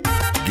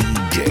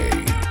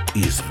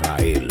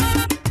Israel,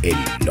 el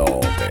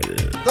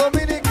Nobel.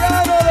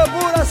 Dominicano de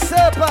pura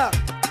cepa.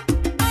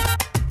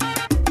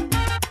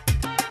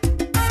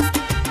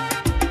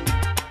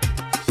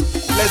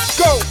 Let's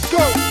go,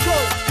 go, go.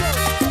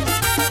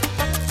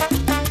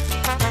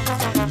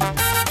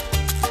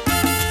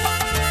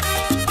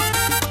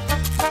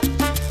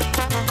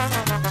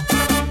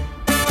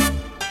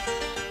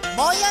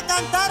 Voy a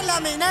cantarle a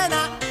mi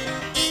nena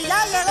y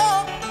ya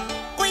llegó,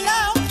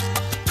 cuidado.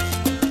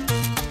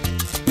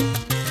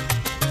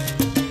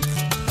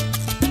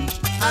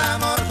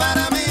 Amor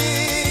para mí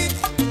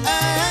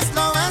es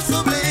lo más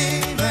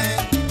sublime,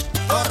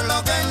 por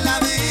lo que en la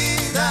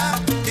vida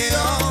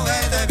yo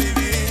he de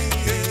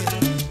vivir,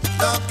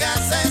 lo que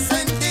hace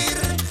sentir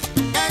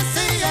que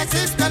sí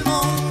existe el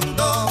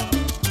mundo,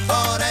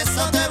 por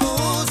eso te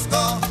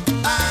busco,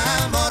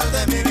 amor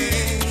de mi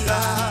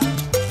vida.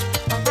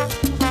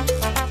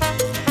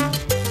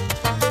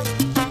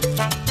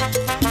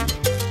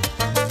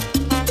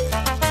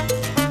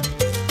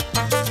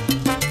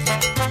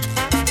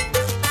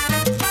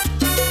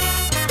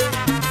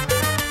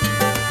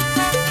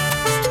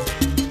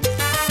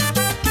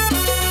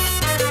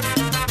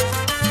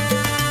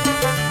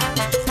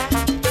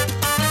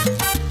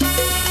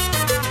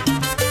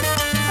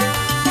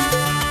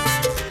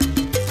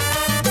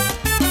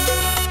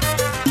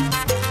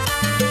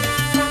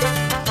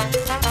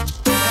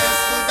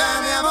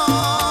 Escucha mi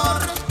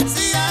amor,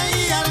 si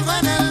hay algo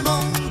en el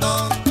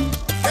mundo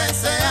que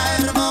sea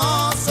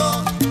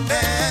hermoso,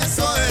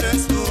 eso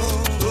eres tú.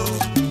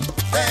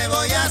 Te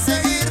voy a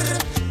seguir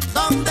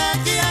donde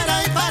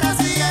quiera y para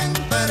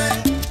siempre.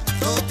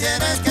 Tú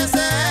tienes que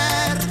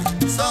ser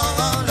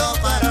solo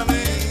para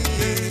mí.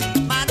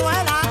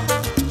 Manuela.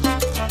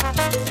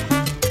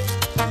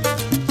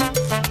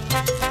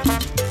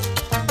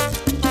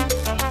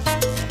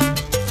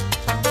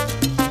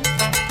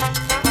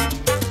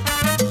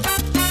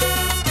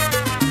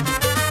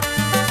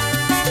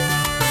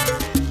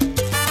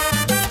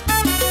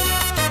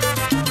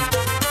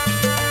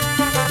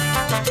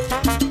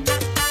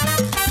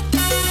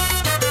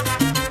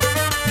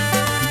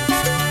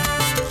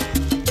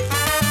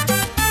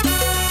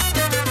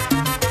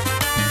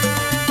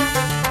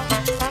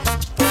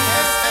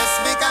 Es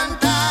mi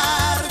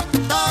cantar,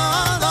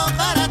 todo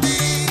para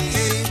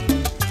ti,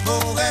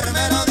 mujer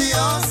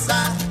melodiosa,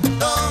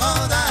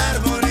 toda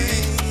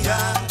armonía.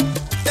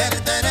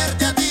 El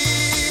tenerte a ti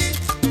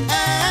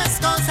es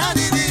cosa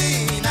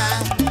divina,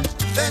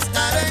 de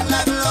estar en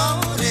la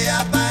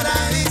gloria,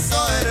 paraíso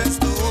eres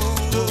tú.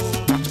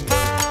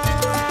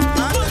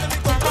 Ándale, mi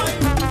compadre,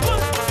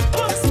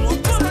 es muy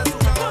pesado.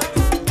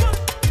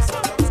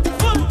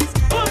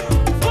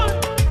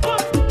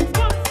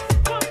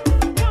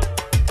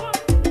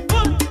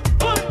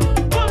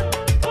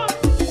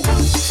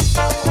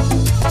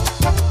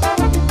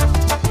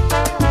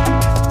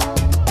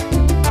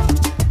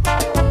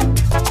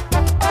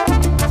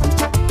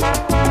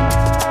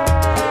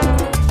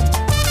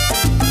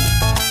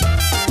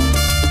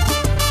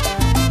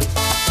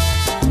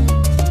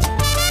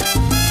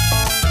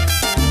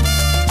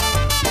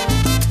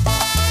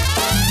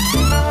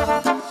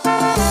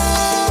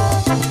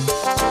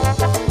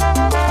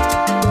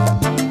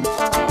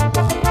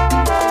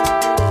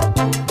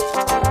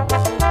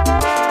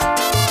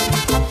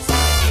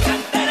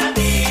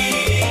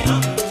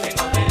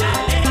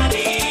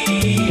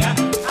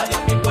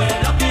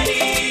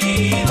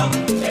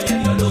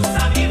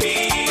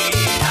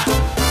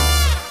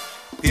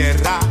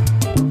 Tierra,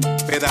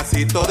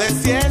 pedacito de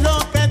cielo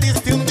que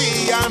diste un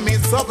día a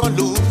mis ojos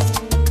luz.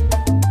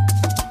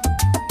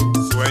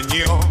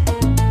 Sueño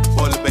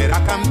volver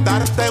a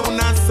cantarte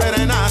una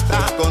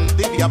serenata con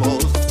tibia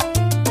voz.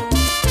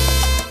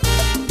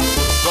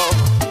 Busco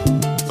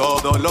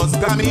todos los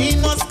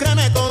caminos que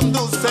me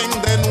conducen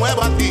de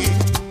nuevo a ti.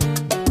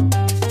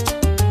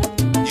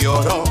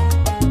 Lloro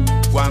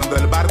cuando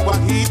el barco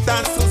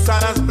agita sus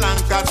alas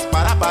blancas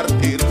para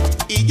partir.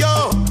 Y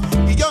yo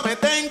me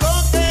tengo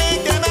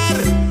que quedar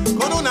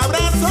con un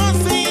abrazo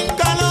sin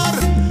calor,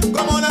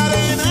 como la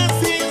arena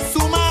sin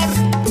su mar.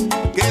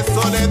 Qué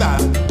soledad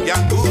y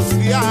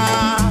angustia.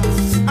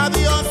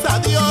 Adiós,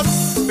 adiós,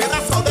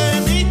 pedazo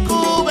de mi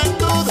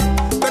juventud,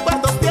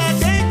 recuerdos de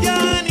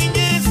aquella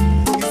niñez.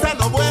 Quizá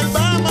no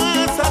vuelva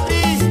más a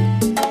ti,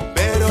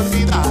 pero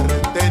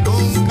olvidarte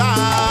nunca.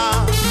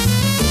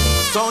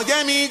 Soy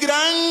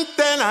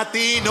emigrante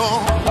latino.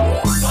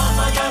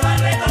 Como yo voy a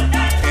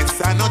recordar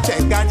Esa noche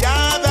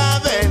callada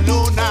de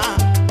luna,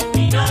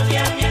 mi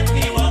novia, mi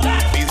antiguo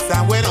hogar, mis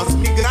abuelos,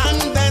 mis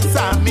grandes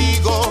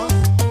amigos.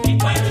 mi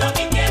pueblo,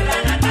 mi tierra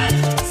natal.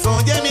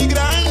 Soy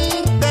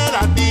emigrante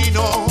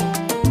latino.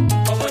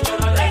 Como yo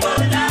no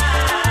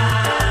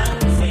recordar,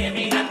 soy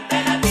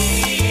emigrante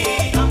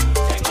latino.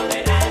 Vengo de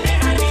la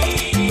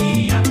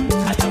lejanía.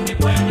 Adiós mi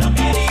pueblo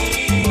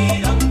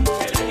querido,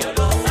 que le dio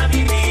luz a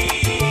mi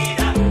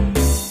vida.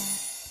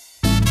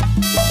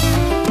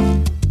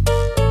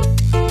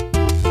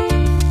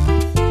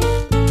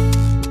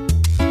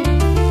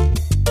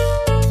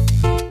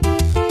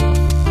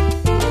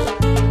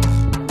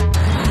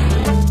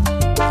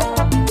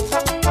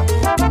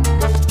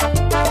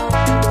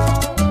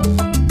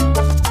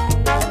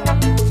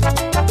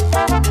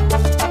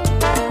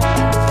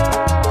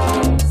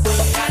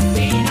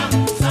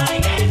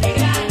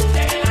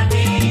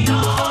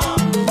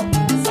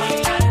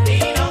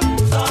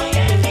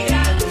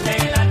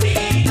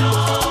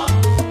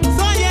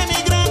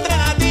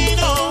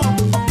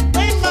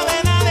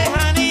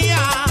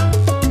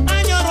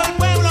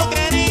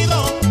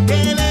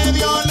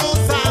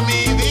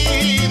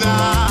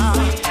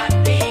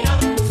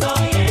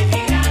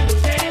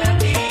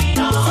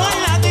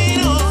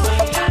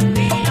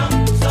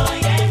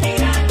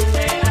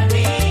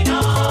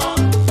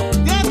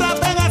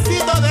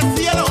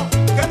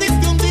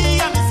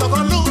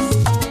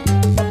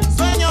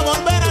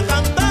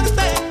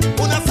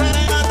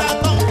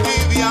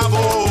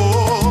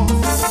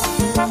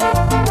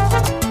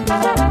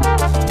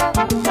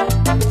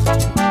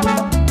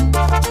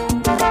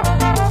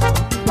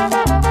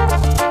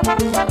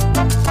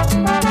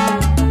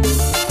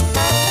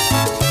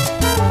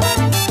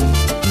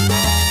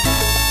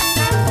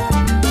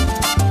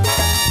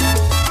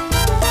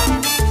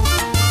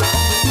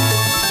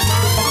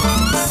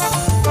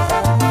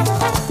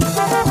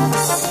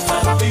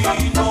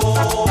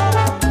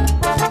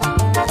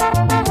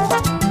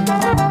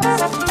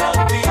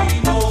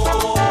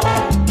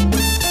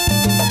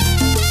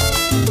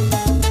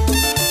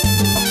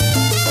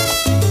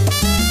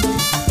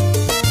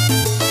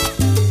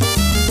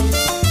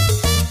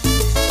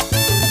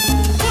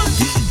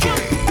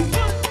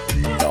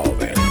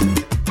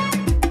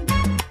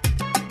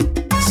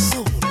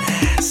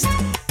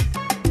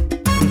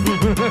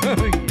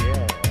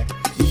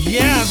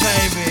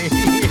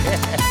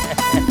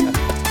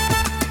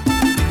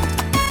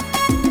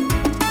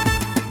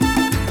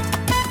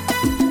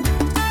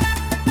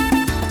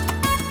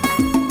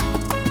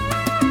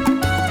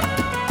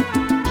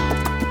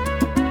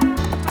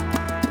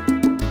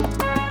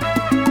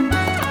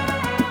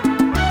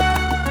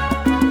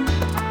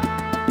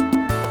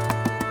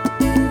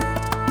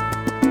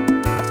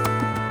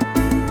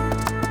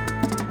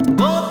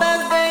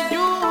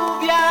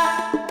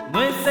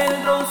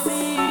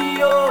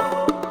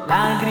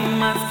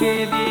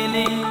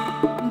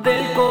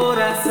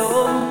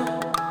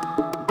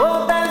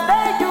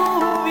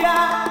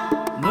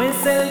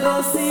 es el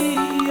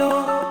rocío,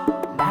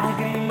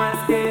 lágrimas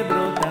que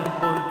brotan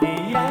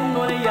porque ya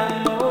no hay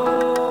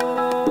amor.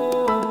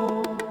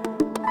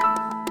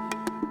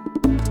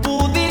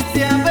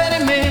 Pudiste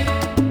haberme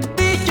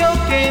dicho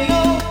que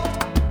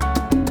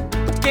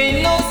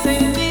no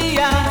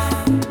sentías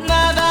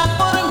nada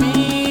por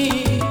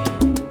mí,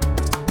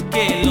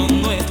 que lo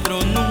nuestro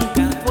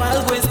nunca fue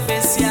algo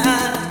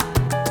especial.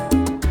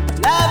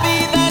 La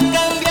vida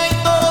cambia y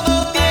todo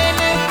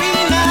tiene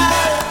final.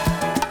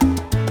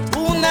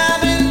 Una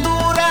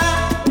aventura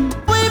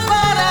fue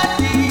para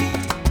ti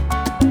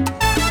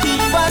y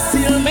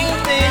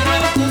fácilmente yo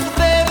en tus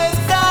redes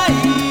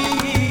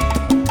caí.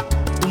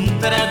 Un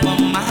trago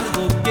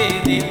amargo que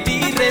de ti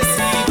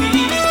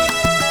recibí.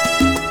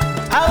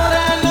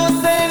 Ahora no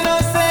sé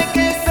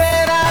qué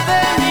será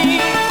de mí.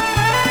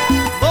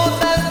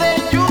 Gotas de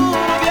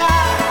lluvia,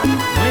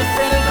 no es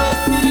el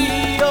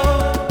rocío,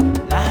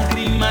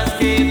 lágrimas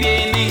que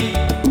vienen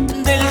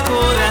del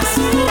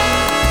corazón.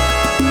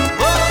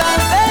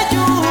 Gotas de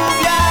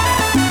lluvia,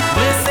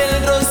 no es el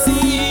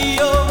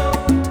rocío,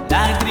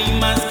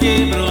 lágrimas que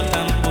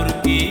brotan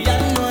porque ya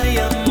no hay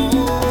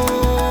amor.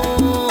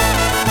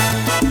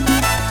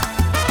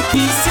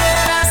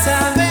 Quisiera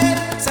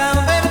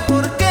saber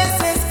por qué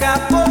se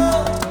escapó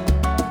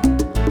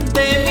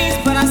de mis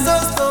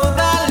brazos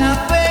toda la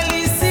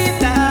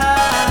felicidad.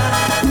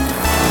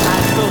 A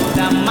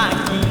toda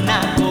máquina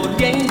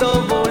corriendo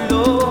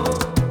voló,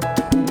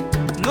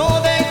 no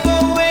dejó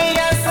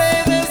huella, se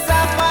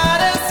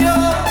desapareció.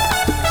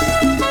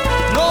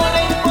 No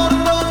le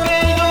importó que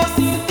yo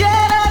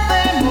sintiera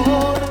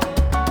temor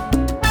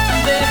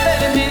de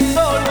verme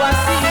solo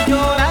así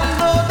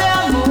llorando de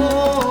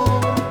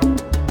amor.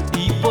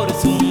 Y por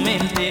su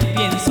mente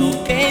pienso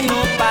que no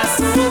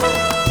pasó,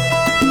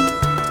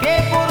 que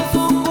por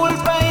su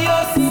culpa yo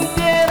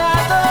sintiera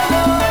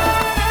dolor.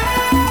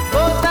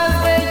 Gotas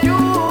de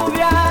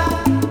lluvia,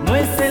 no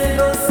es el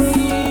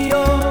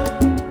rocío,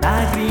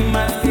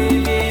 lágrimas que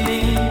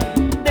vienen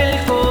del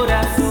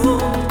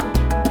corazón.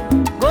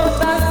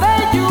 Gotas de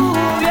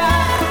lluvia,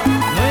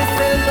 no es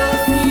el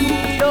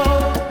rocío,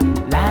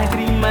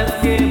 lágrimas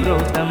que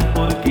brotan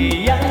porque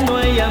ya no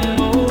hay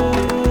amor.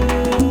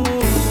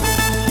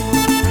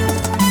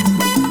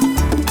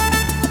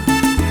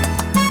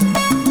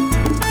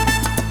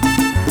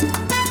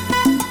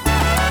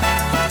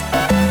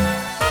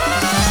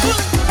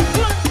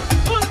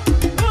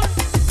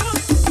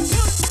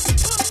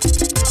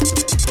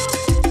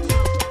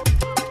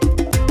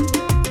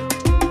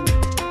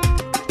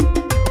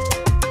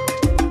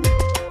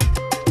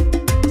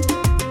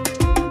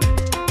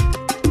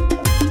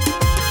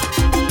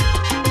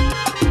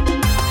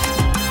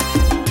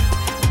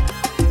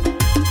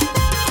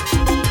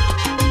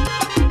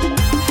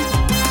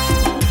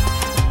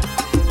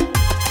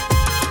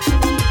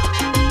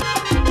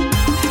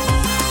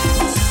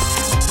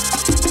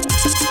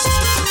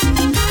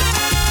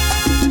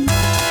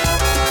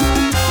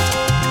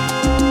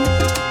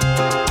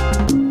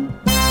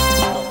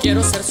 No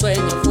quiero ser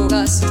sueño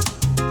fugaz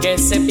que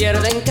se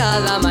pierde en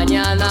cada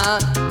mañana,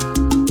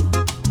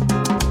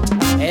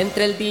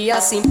 entre el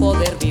día sin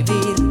poder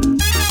vivir.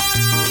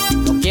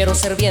 No quiero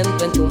ser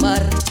viento en tu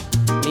mar,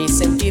 ni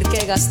sentir que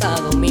he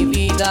gastado mi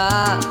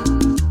vida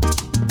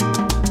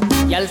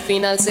y al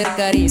final ser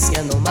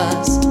caricia no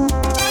más.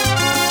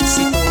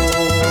 Si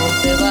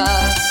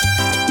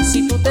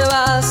tú te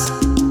vas,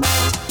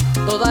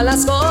 todas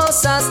las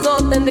cosas no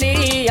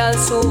tendrían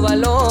su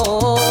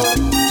valor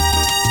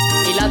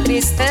y la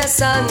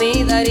tristeza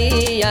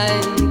anidaría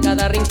en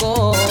cada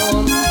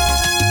rincón.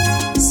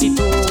 Si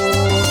tú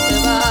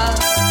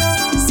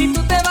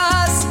te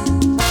vas,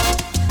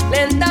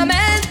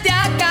 lentamente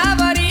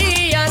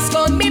acabarías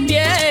con mi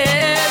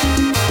piel.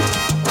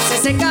 Se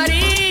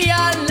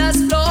secarían las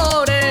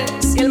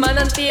flores y el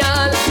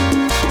manantial.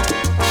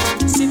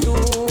 Si tú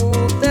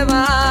te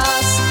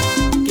vas,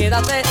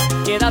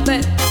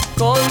 quédate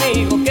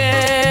conmigo,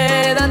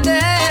 quédate.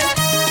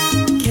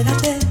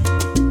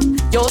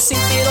 Yo sin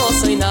ti no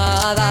soy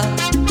nada.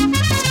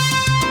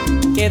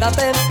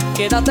 Quédate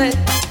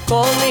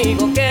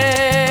conmigo,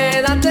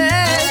 quédate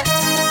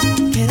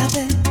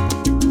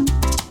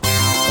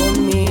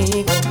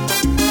conmigo.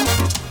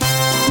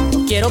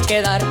 No quiero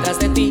quedar tras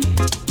de ti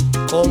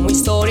como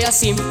historia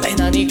sin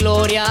pena ni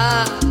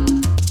gloria,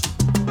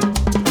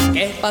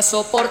 que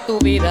pasó por tu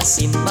vida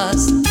sin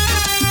más.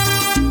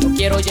 No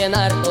quiero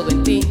llenar todo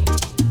en ti,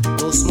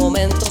 tus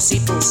momentos y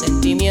tus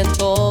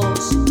sentimientos,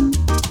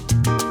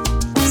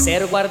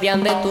 ser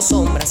guardián de tus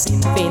sombras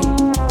sin fin.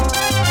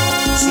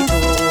 Si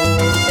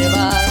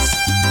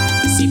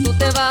tú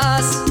te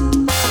vas,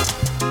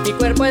 mi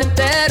cuerpo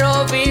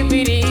entero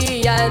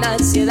viviría en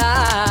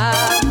ansiedad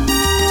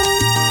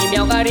y me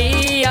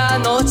ahogaría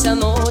noche a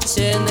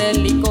noche en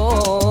el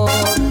licor.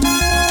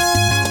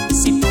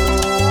 Si tú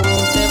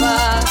te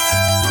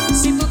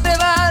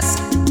vas,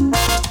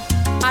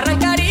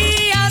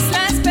 arrancarías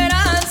la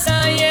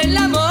esperanza y el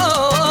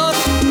amor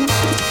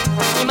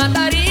y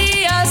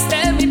matarías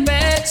de mi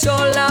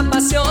pecho la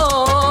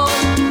pasión.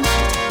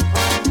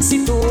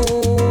 Si tú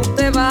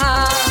te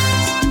vas,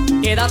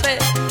 quédate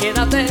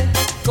quédate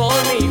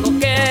conmigo,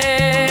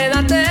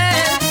 quédate,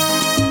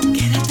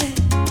 quédate.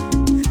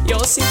 Yo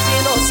sin ti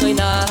no soy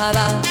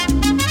nada.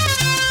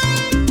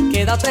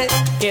 Quédate,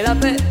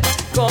 quédate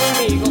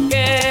conmigo,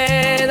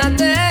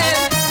 quédate,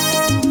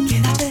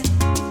 quédate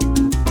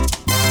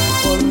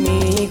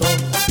conmigo.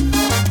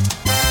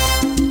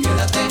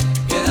 Quédate,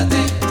 quédate,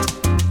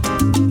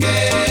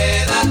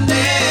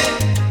 quédate.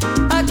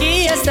 Aquí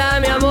está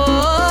mi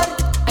amor,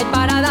 hay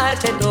para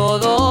darte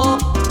todo,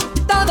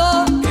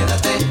 todo.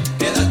 Quédate,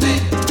 quédate,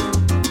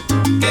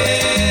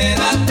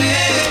 quédate.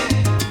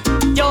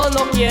 Yo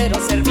no quiero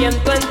ser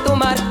viento en tu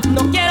mar.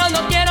 No quiero,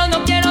 no quiero,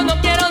 no quiero, no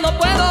quiero, no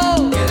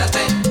puedo. Quédate,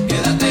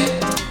 quédate,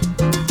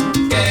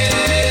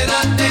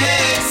 quédate.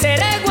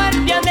 Seré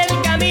guardián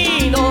del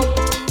camino.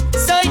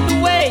 Soy tu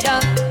huella,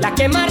 la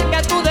que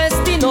marca tu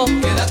destino.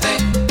 Quédate,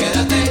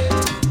 quédate,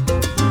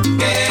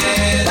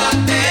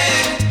 quédate.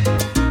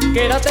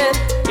 Quédate,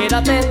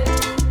 quédate,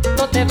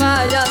 no te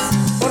vayas.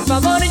 Por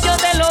favor, yo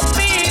te lo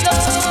pido.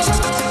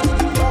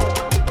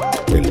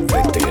 El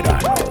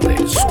veterano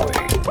del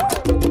swing,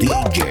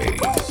 DJ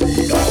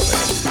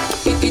Lobel.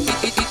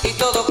 Y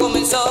todo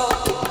comenzó.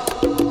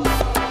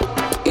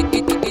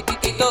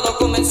 Y todo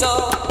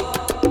comenzó.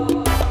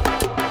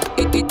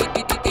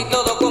 Y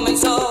todo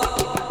comenzó.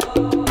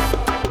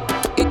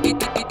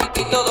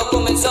 Y todo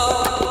comenzó.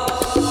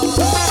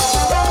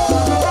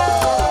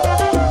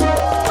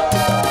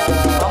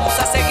 Vamos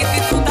a seguir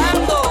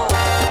disfrutando.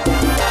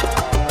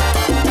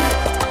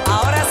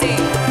 Ahora sí.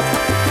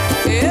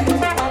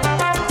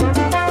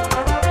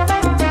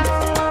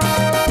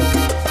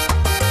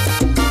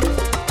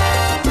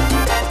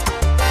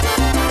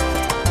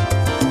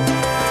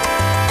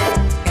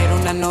 Era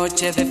una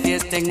noche de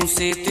fiesta en un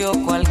sitio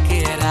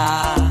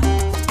cualquiera.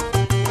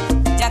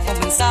 Ya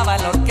comenzaba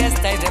la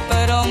orquesta y de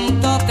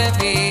pronto te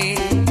vi.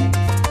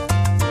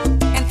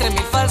 Entre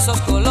mil falsos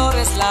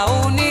colores, la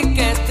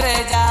única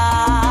estrella.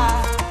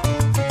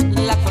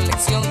 La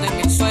colección de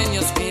mil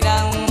sueños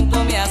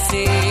mirándome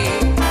así.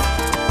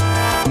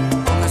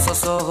 Con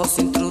esos ojos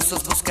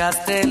intrusos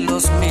buscaste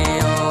los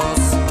míos.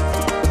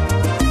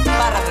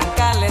 Para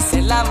arrancarles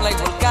el habla y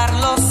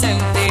volcarlos en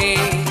ti.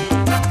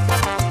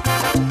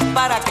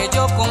 Para que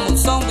yo como un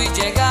zombie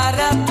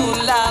llegara a tu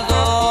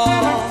lado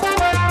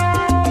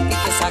y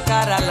te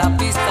sacara a la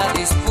pista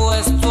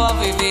dispuesto a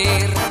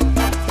vivir.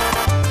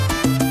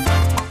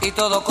 Y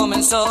todo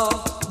comenzó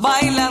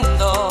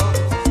bailando.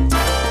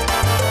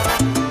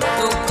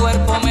 Tu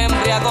cuerpo me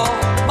embriagó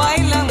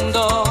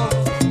bailando.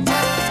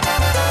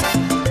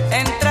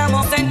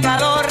 Entramos en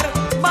calor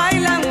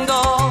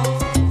bailando,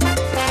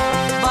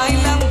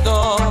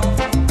 bailando.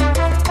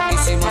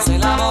 Hicimos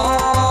el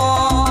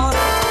amor.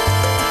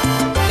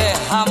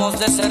 Dejamos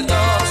de ser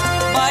dos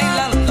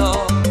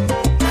bailando.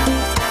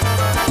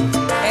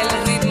 El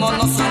ritmo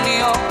nos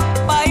unió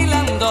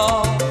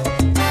bailando.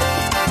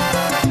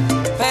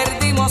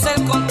 Perdimos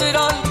el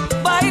control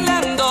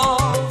bailando,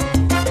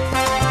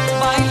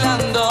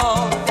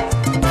 bailando.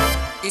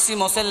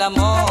 Hicimos el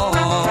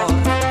amor.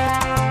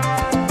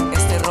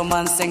 Este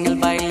romance en el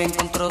baile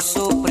encontró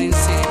su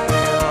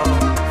principio.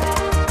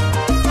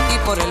 Y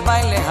por el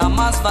baile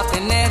jamás va a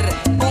tener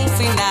un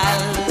final.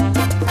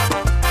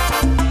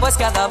 Pues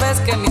cada vez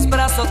que mis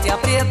brazos te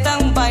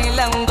aprietan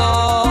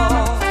bailando,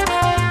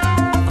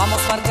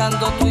 vamos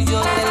marcando tú y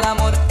yo del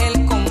amor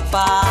el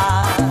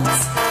compás.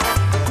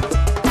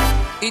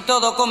 Y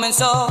todo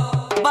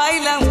comenzó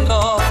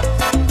bailando.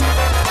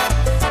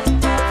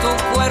 Tu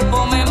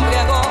cuerpo me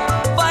embriagó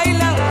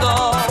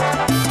bailando.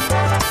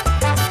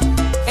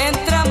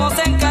 Entramos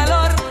en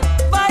calor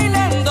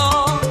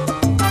bailando,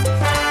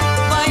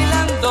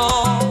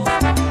 bailando.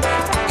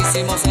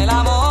 Hicimos el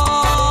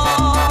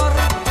amor.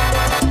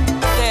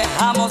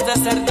 Dejamos de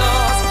ser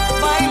dos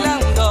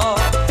bailando.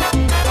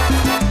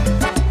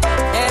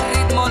 El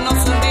ritmo nos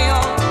unió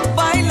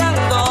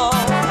bailando.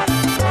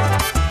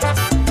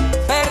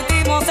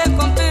 Perdimos el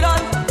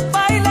control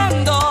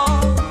bailando,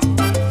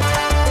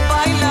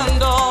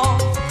 bailando.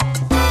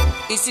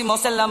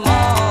 Hicimos el amor.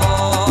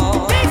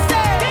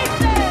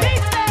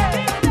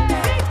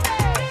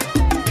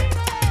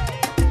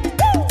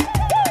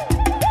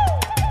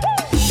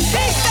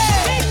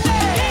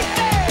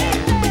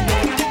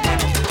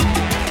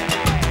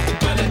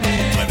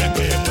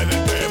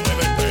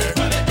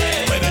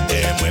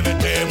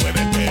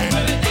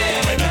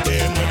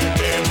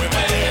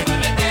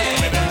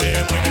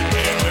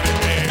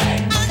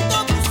 Ando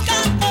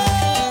buscando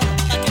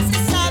a que se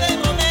sabe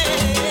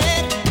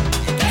mover,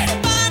 que se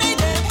pare y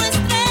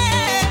demuestre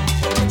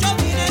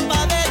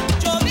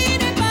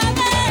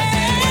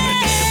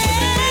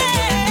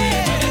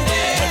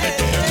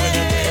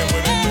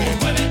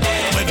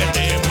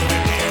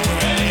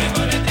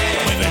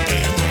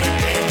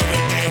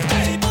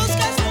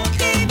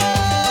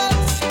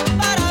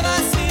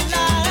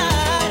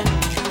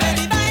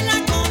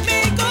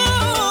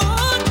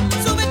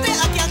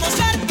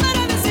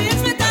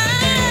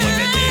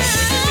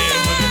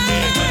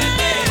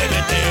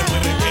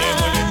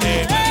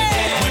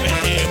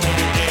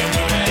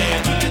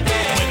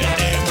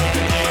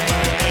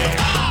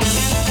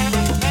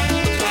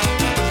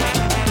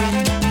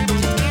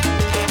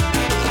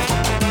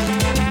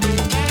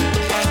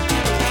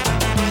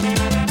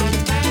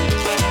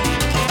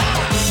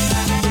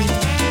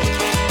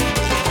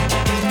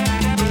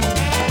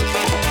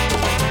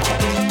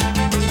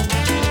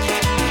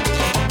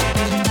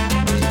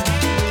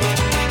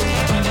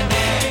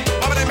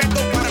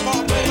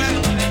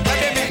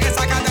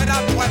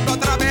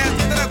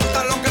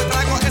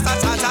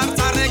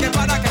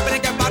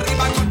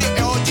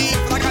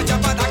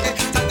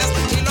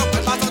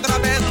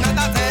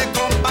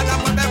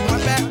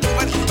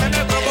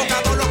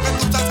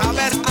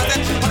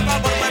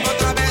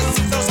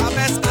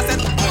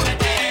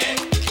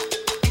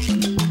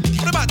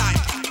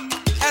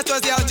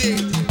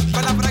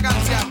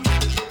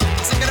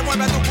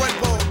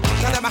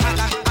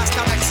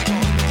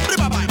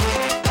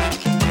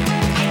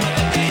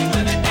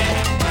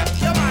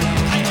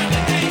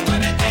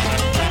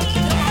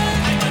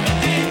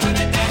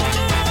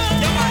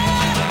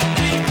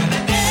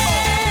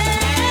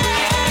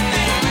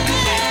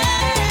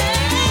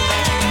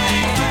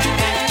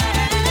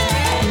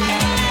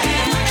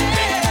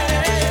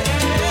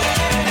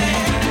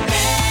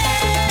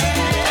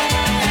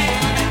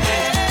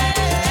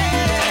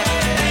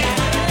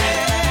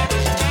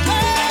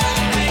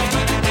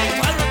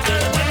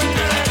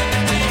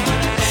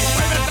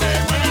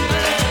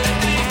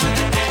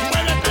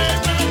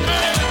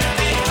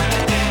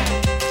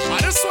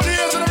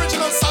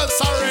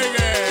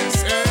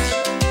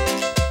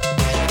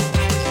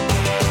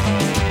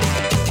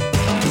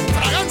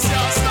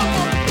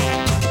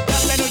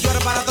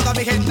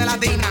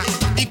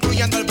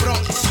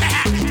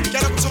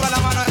Quiero que suba la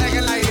mano en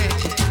el aire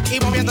y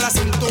moviendo la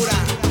cintura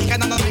y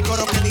cantando mi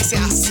coro que dice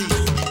así.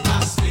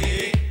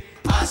 Así,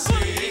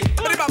 así,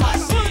 Arriba, más.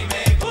 así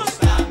me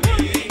gusta a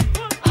mí.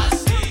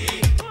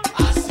 Así,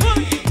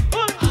 así,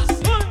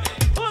 así me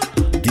gusta.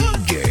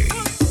 DJ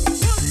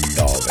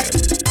Lobel.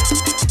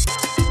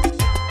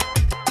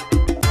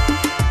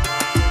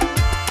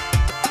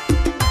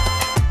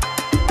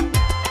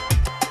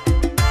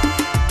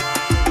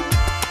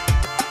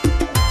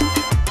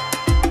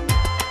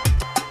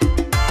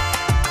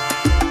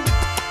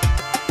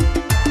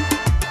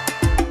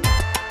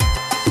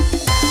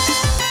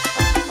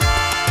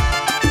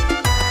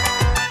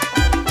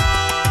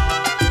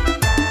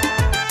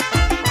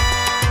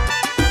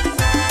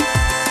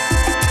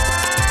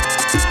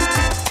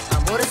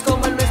 Amores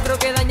como el nuestro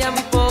que dañan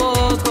muy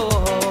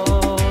pocos.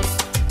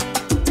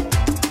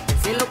 El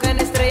cielo cae en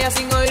estrellas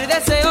sin oír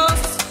deseos.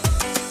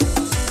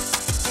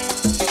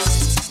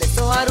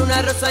 Deshojar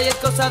una rosa y es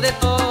cosa de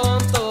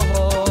tontos.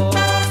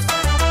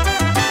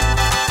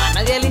 A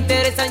nadie le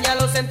interesan ya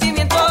los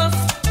sentimientos.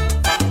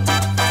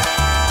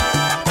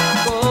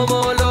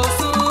 Como los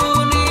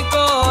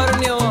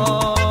unicornios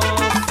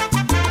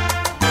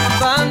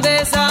van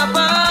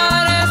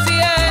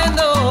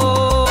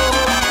desapareciendo.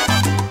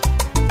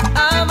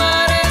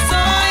 Amar es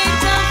hoy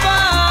tan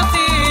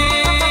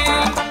fácil,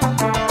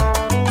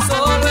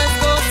 solo es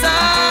cosa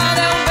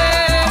de un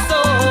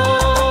beso.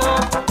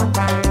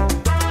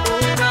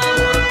 Un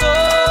amor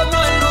como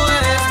el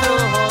nuestro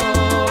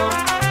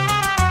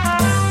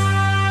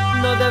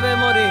no debe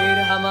morir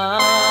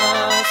jamás.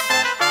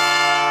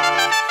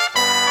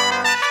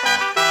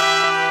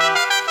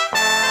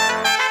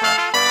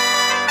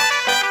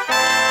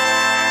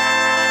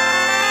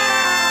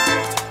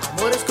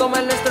 Amores como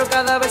el nuestro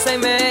cada vez hay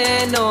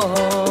menos.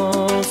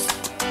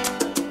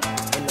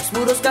 En los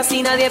muros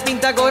casi nadie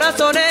pinta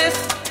corazones.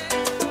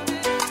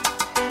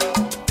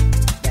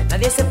 Ya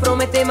nadie se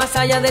promete más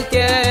allá del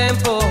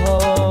tiempo.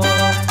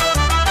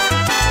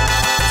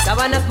 En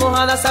sábanas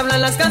mojadas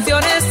hablan las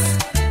canciones.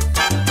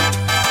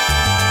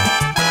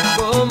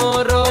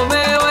 Como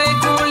Romeo y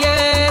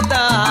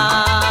Julieta.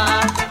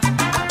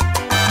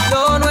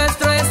 Lo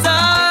nuestro es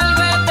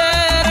algo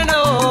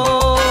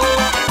eterno.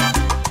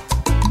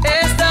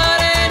 Estar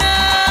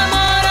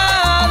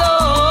enamorado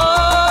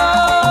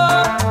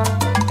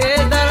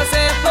es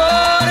darse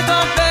por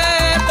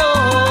completo.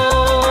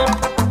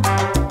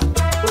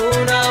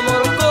 Un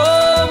amor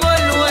como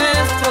el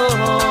nuestro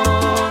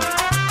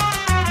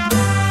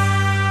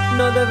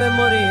no debe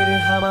morir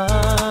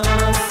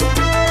jamás.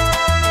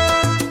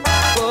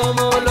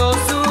 Como los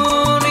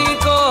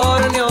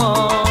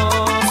unicornios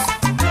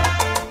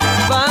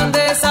van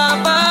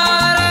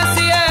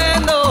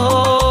desapareciendo.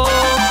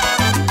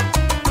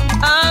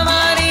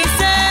 Amar y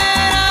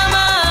ser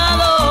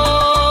amado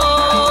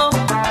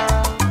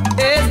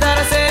es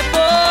darse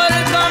por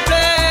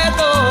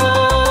completo.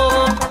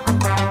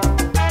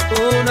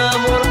 Un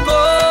amor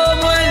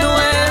como el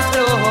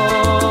nuestro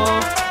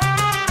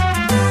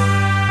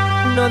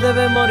no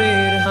debe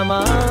morir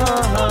jamás.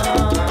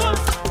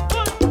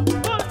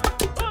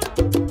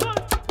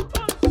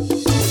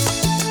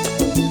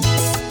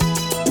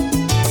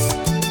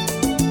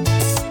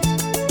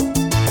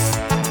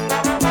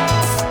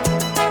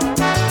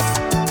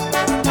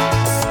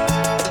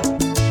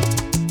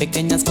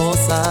 Pequeñas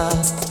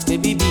cosas que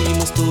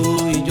vivimos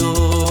tú y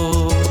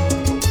yo,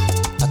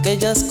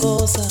 aquellas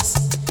cosas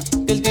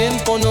que el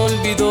tiempo no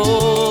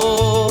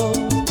olvidó,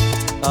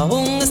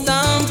 aún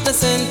están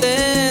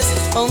presentes,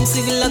 aún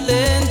siguen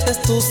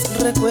latentes tus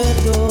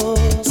recuerdos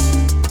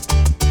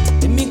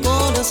en mi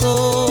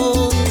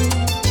corazón.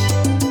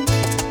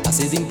 Ha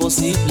sido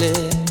imposible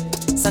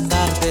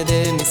sacarte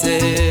de mi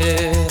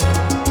ser,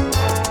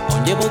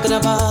 aún llevo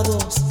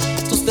grabados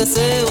tus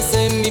deseos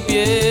en mi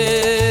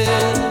piel.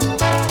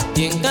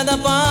 Y en cada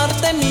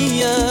parte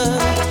mía,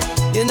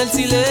 y en el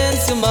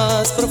silencio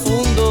más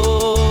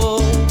profundo,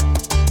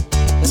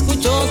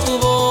 escucho tu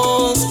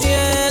voz y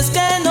es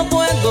que no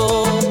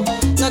puedo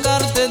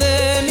sacarte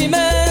de mi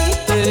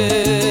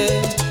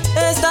mente.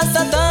 Estás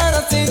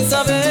atada sin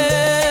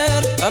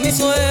saber a mi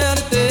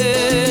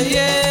suerte y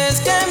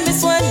es que en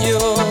mis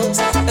sueños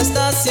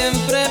estás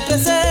siempre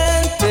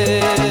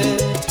presente.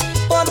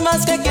 Por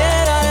más que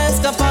quiera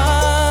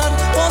escapar,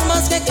 por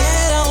más que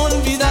quiera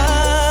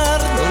olvidar,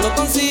 no lo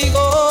consigo.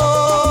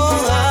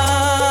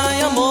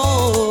 Ay,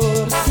 amor,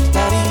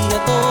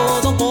 daría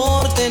todo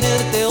por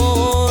tenerte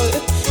hoy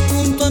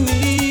junto a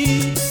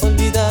mí,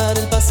 olvidar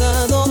el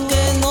pasado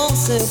que nos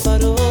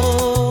separó.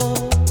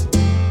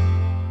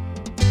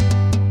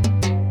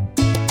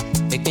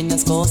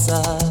 Pequeñas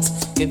cosas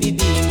que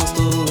vivimos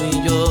tú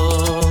y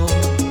yo,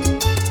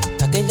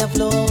 aquella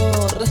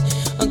flor,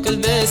 aquel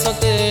beso,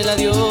 aquel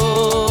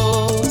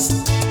adiós,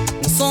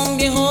 no son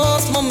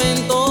viejos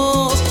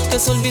momentos que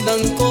se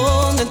olvidan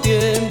con el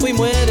tiempo y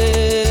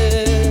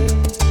mueren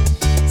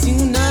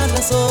sin una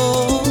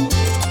razón.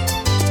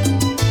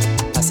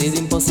 Ha sido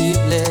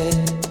imposible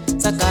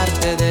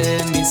sacarte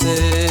de mi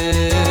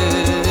ser.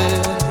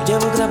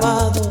 Llevo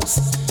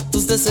grabados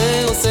tus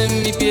deseos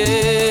en mi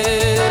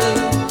piel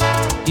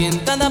y en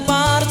cada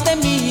parte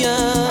mía,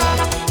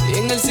 y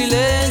en el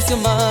silencio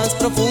más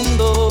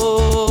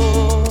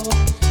profundo,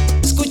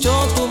 escucho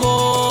tu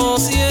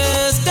voz y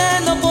es que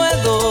no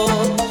puedo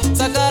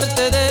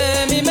sacarte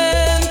de mi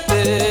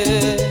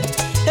mente.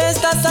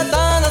 Estás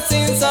atada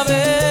sin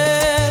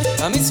saber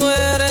a mi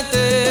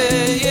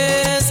suerte, y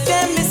es que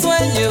en mis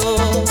sueños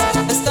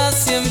estás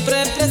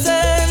siempre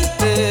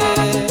presente.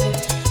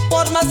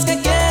 Por más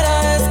que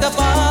quiera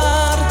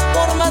escapar,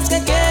 por más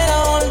que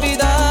quiera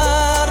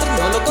olvidar,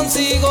 no lo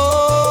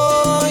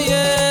consigo, y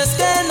es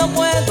que no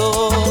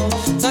puedo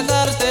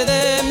sacarte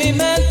de mi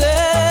mente.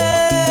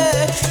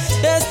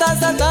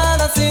 Estás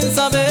atada sin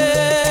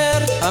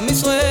saber a mi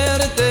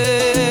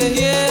suerte,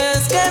 y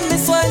es que en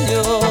mis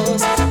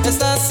sueños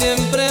estás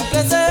siempre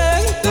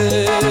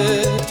presente.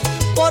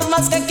 Por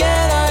más que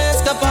quiera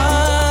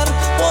escapar,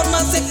 por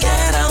más que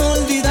quiera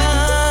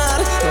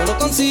olvidar, no lo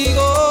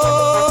consigo.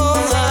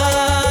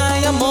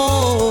 Ay,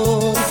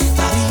 amor,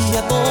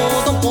 daría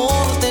todo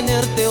por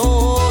tenerte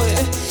hoy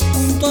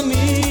junto a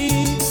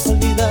mí,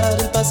 olvidar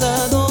el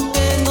pasado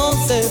que nos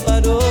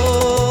separó.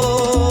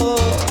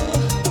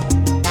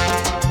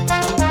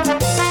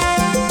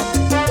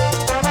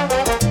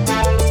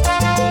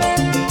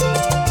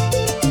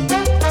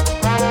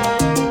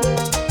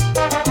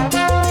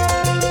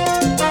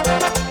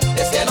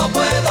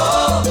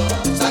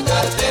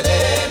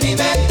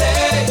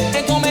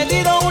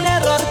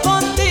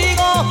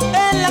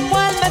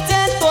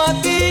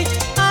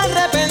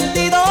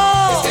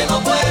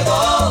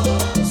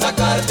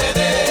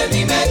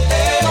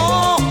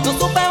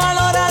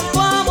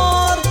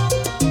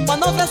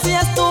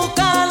 Hacías tu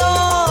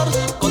calor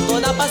con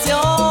toda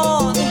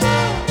pasión.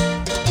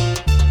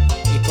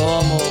 Y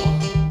cómo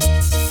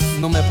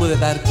no me pude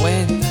dar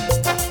cuenta.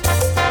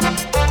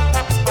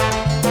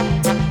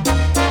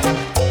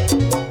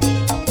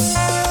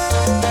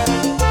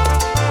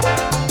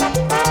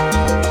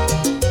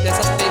 De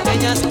esas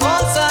pequeñas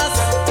cosas.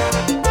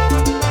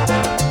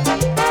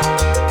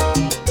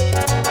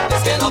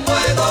 Es que no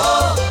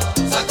puedo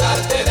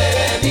sacarte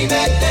de mi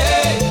mente.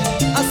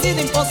 Ha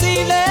sido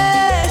imposible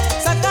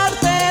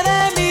sacarte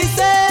de mi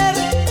ser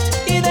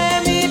y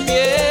de mi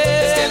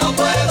piel. Es que no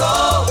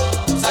puedo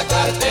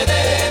sacarte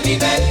de mi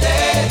mente.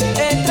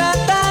 He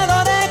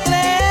tratado de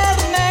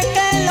creerme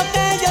que lo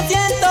que yo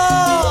siento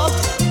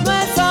no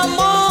es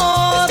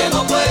amor. Es que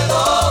no puedo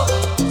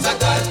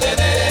sacarte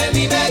de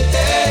mi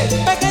mente.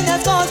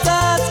 Pequeñas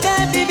cosas que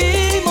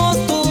vivimos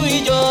tú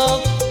y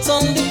yo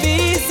son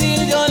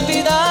difíciles de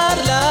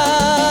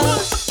olvidarlas.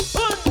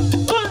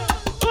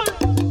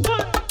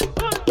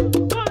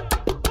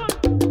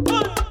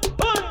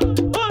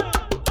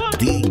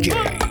 DJ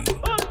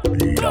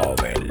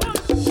Lobel.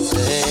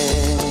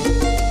 Sé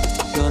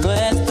lo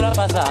nuestro ha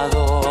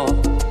pasado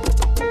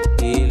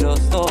y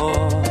los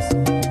dos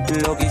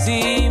lo que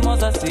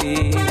hicimos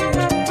así.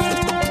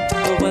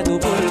 No fue tu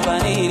culpa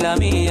ni la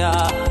mía,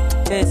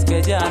 es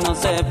que ya no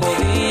se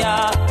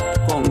podía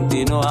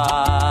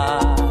continuar.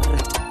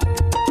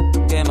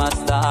 ¿Qué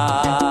más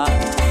da?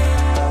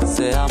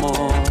 Seamos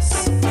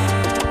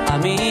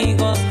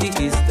amigos,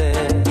 dijiste,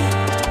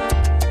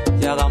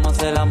 y hagamos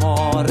el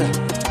amor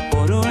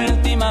por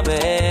última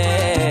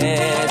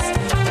vez.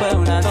 Fue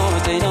una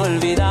noche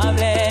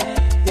inolvidable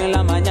y en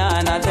la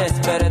mañana al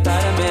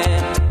despertarme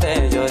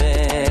te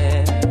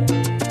lloré,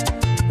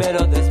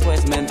 pero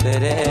después me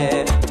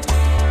enteré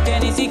que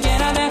ni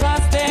siquiera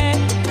dejaste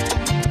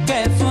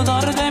que el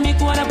sudor de mi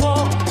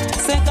cuerpo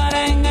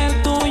secara en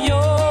el tuyo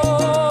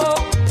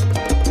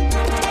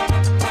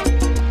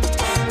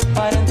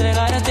para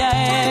entregarte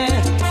a él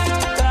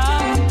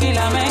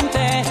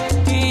tranquilamente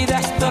y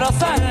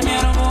destrozar mi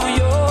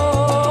orgullo.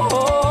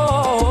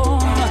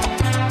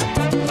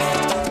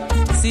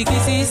 Si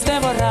quisiste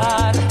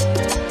borrar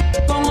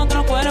con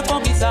otro cuerpo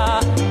quizá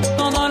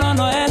todo lo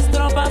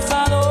nuestro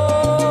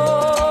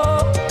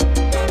pasado,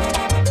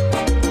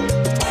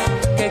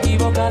 que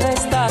equivocada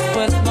estás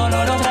pues no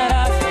lo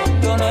lograrás.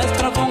 Lo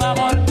nuestro fue un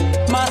amor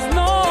más,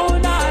 no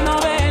una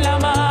novela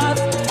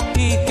más.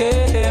 ¿Y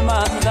qué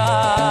más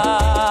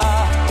da?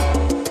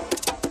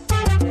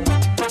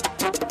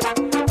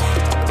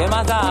 ¿Qué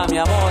más da, mi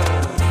amor?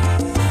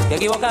 ¿Qué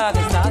equivocada que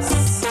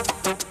estás,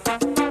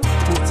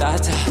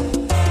 muchacha?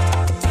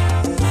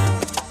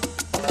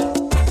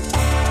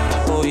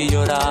 Hoy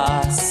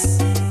lloras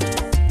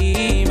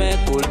y me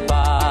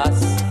culpas,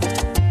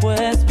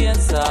 pues bien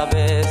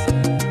sabes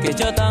que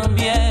yo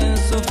también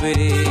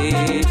sufrí.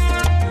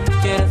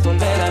 Quieres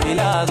volver a mi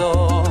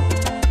lado,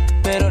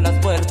 pero las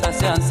puertas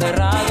se han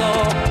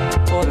cerrado,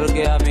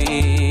 porque a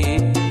mí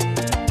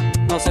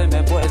no se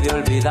me puede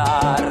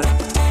olvidar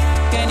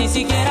que ni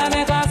siquiera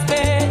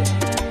dejaste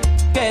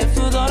que el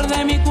sudor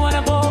de mi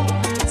cuerpo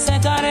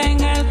secara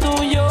en el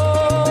tuyo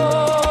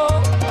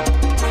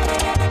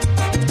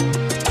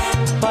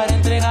para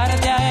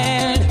entregarte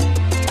a él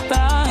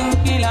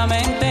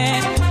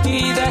tranquilamente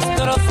y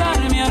destrozar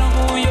mi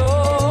orgullo.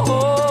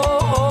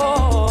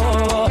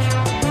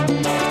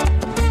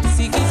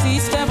 Si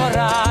quisiste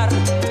borrar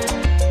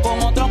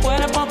con otro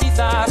cuerpo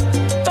quizá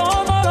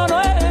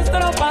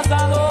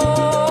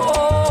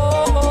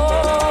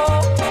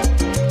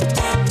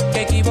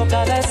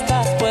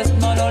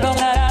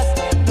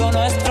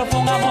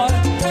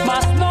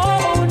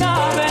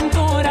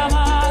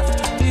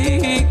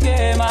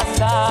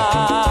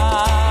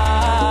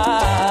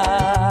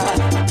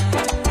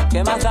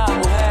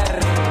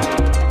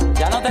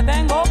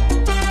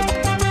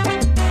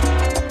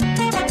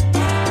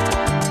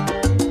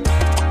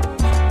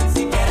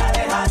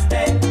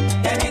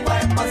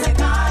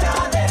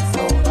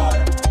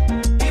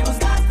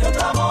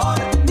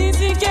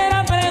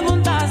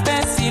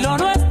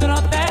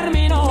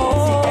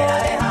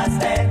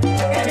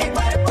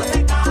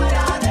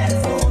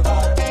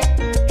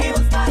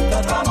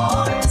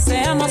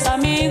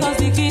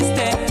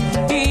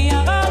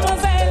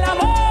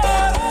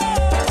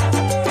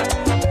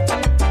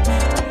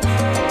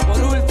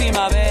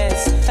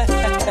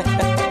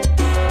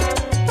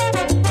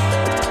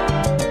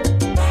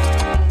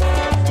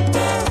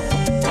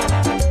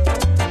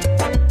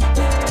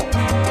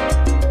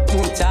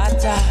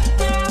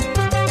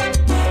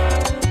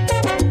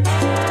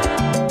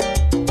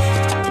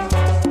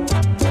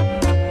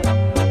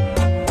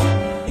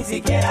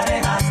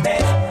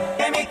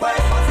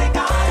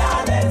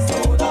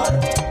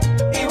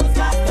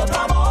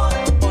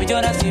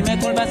si me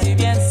culpas si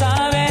bien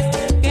sabes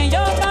que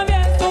yo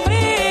también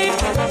sufrí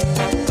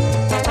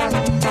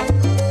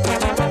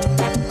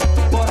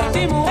por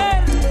ti,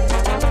 mujer.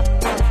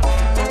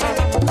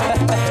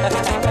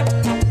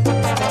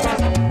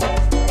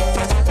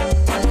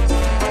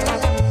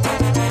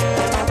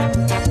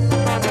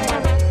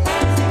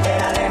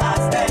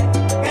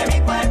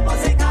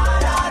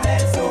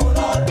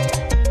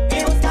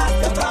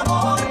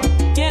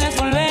 Quieres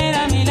volver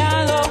a mi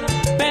lado,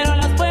 pero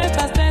las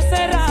puertas te he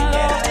cerrado.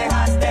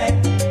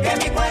 Que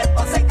mi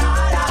cuerpo se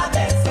cara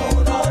del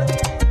sudor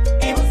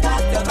y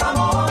buscaste otro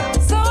amor.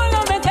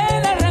 Solo me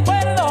queda el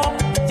recuerdo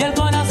y el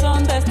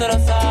corazón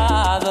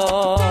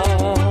destrozado.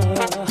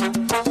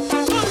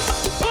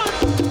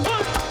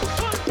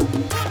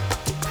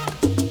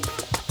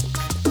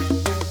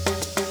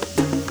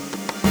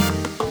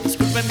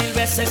 Disculpe mil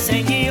veces,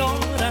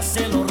 señora,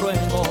 se lo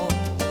ruego.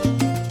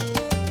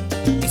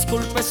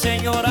 Disculpe,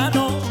 señora,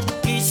 no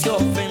quise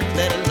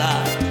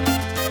ofenderla.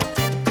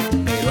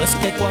 Pero es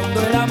que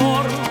cuando el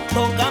amor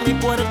toca mi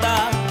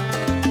puerta,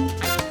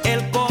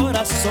 el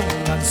corazón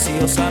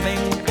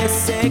ansiosamente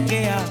se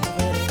queda.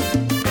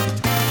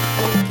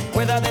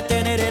 Pueda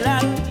detener el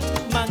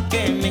alma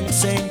que me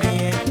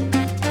enseñe,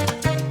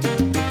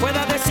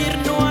 pueda decir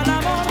no al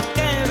amor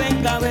que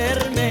venga a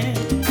verme.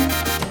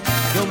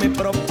 Yo me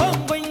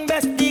propongo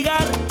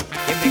investigar,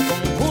 que me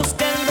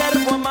conjuzgue el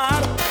verbo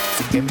amar,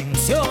 que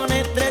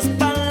mencione tres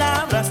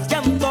palabras: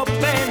 llanto,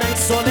 pena y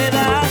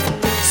soledad.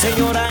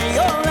 Señora,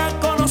 yo la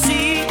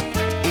conocí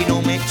y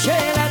no me eché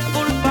la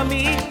culpa a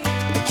mí,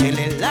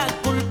 échele la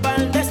culpa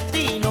al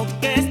destino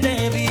que es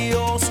de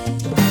Dios.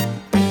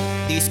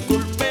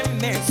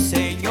 Discúlpeme,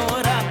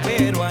 señora,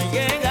 pero ha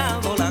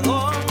llegado la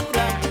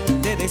hora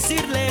de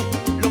decirle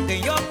lo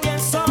que yo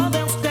pienso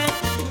de usted.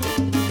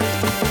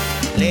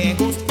 Le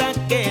gusta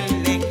que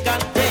le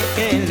cante,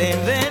 que le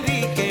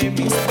dedique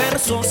mis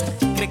versos,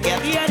 cree que a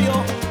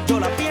diario yo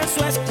la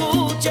pienso,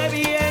 escuche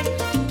bien.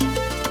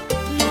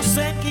 No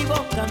se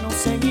equivoca, no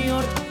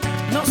señor,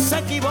 no se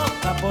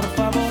equivoca, por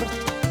favor.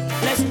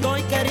 Le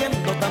estoy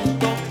queriendo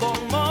tanto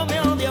como me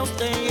odia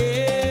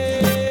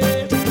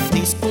usted.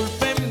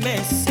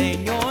 Discúlpeme,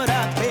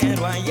 señora,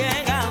 pero ha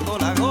llegado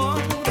la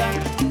hora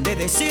de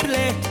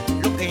decirle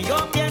lo que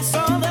yo pienso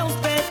de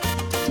usted.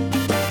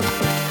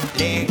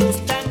 Le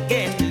gusta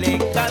que le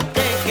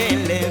cante, que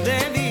le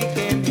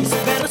dedique mis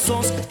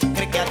versos,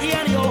 cree que a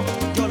diario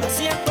yo la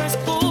siento,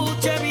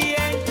 escuche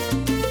bien.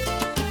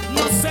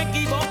 No se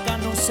equivoca,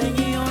 no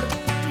señor,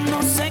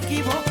 no se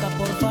equivoca,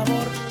 por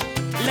favor.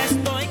 La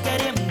estoy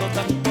queriendo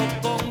tanto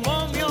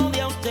como me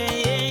odia usted.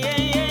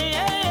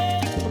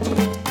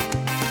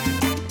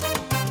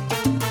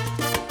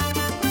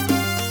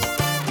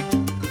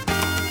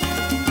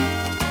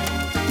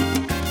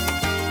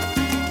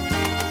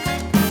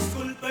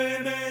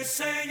 Discúlpeme,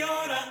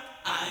 señora,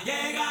 ha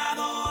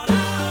llegado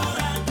la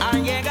hora. Ha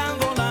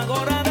llegado la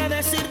hora de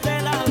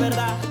decirte la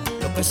verdad,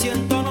 lo que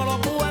siento no lo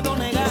puedo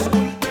negar.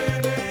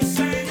 Discúlpeme,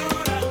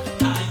 señora,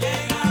 ha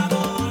llegado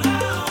la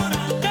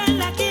hora. Que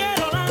la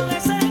quiero, la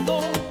deseo,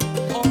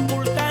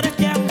 ocultar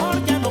este amor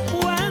ya no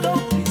puedo.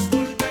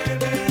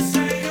 Discúlpeme,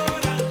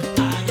 señora,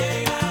 ha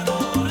llegado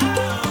la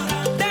hora.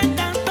 De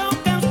tanto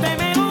que usted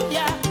me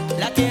odia,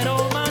 la quiero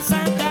más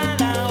a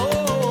cada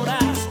hora.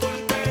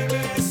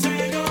 Discúlpeme,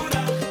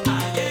 señora, ha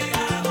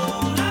llegado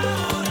la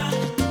hora.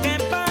 Que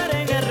pare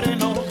en el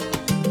reloj,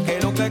 que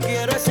lo que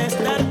quiero es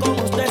estar con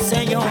usted,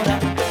 señora.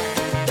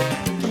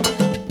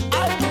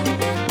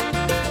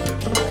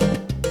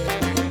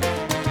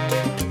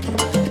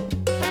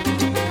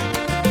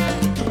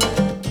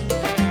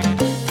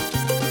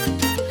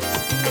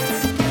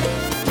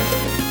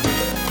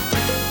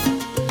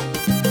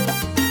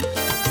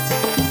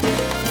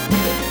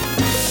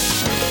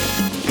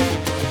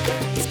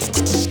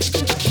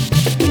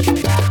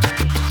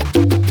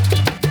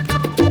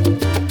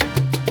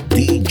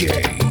 DJ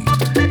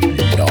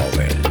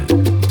Lobel.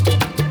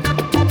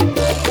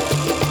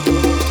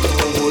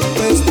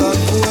 Golpes tan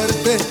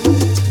fuerte,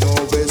 no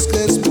ves que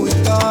es muy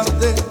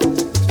tarde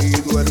y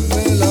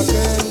duerme la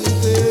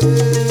gente.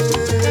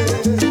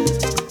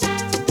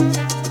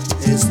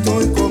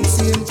 Estoy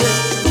consciente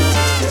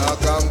que ha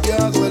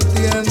cambiado el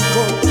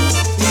tiempo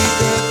y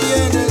que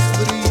tienes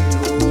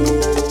frío.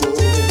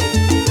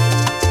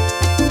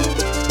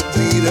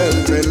 Mira el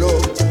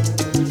reloj,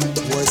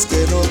 pues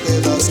que no te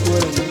das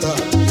cuenta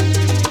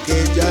que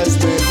ya es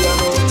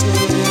medianoche.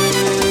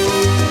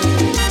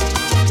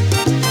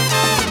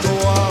 No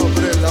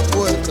abre la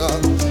puerta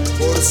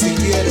por si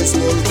quieres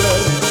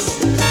volver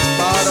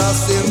para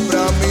siempre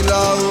a mi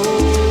lado.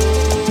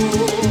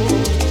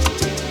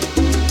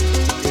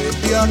 Que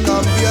te ha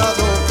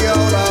cambiado, que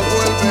ahora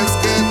vuelves,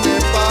 ¿qué te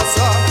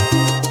pasa?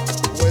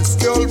 Pues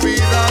que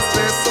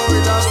olvidaste, soy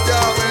las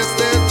llaves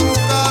de tu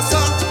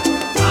casa.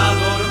 A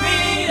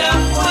dormir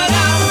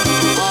afuera,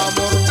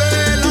 Amor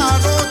de la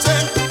noche,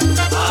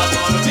 a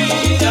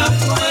dormir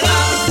afuera.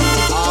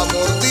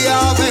 amor de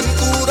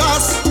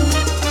aventuras.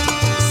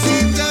 Si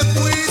te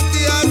fuiste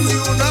hace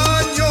un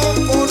año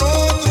con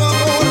otro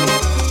amor,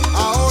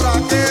 ahora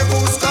que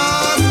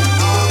buscas,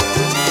 amor,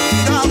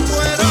 mira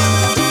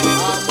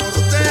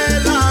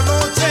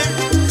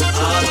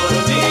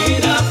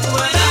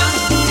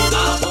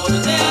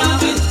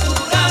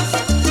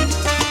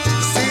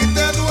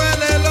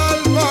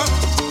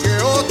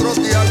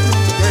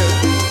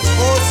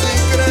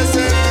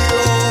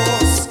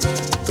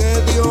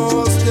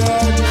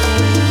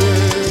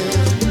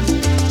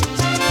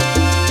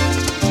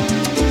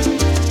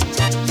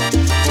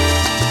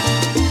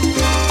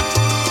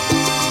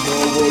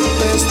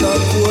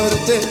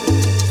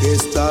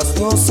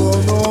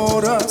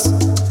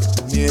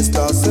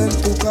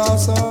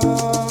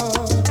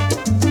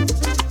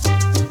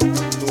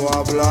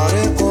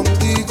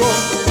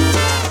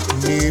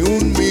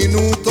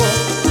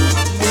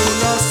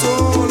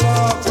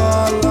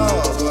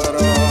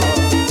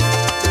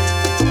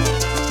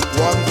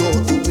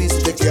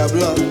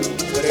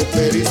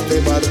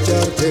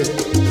marcharte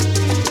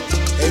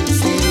en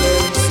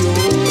silencio.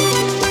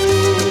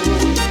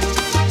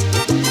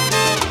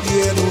 Y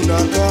en una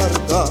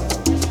carta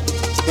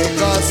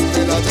dejaste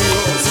el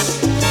adiós,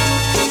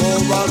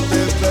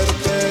 cobarde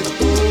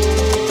perfecto.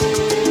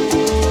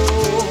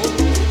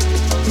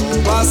 No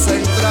vas a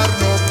entrar,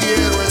 no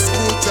quiero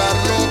escuchar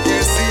lo que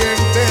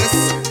sientes.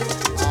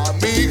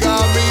 Amiga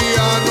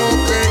mía, no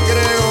te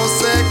creo,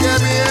 sé que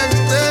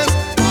mientes.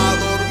 A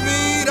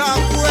dormir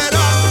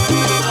afuera,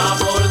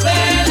 Amor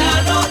de la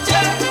noche,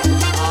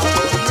 a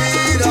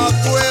dormir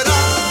afuera.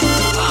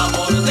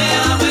 amor de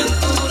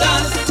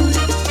aventuras,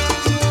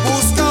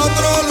 Busca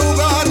otro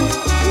lugar,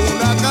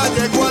 una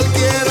calle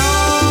cualquiera.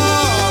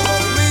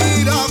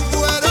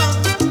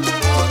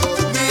 A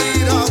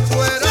dormir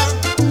afuera,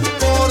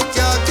 porque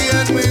aquí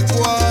en mi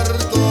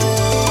cuarto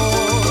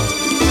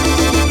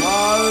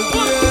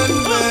alguien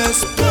me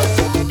espera.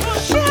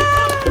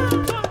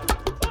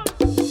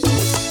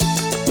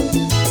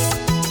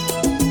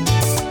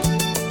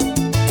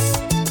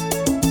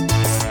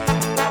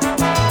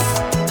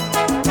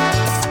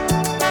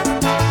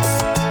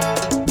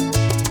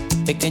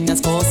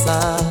 Pequeñas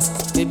cosas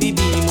que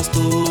vivimos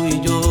tú y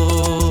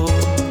yo,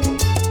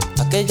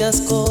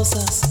 aquellas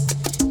cosas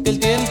que el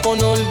tiempo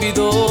no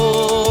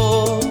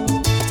olvidó,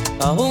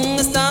 aún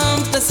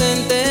están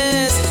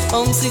presentes,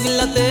 aún siguen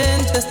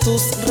latentes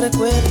tus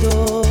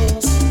recuerdos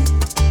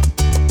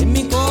en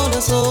mi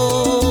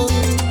corazón.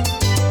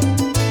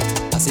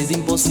 Ha sido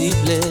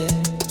imposible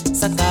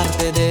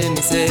sacarte de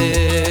mi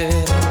ser,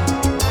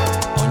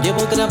 aún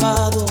llevo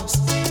grabados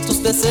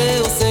tus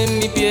deseos en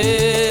mi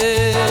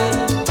piel.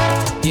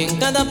 Y en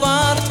cada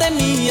parte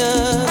mía,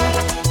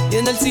 y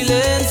en el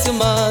silencio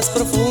más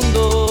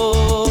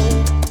profundo,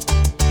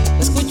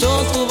 escucho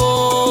tu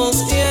voz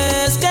y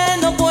es que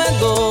no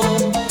puedo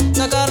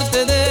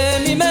sacarte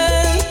de mi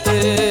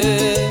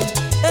mente.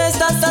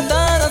 Estás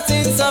atada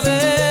sin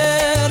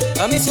saber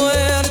a mi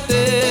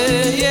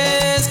suerte, y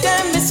es que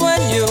en mis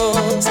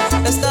sueños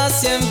estás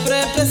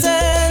siempre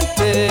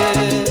presente.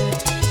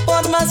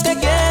 Por más que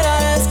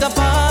quiera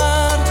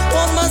escapar,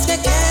 por más que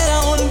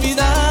quiera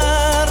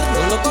olvidar,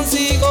 no lo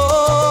consigo.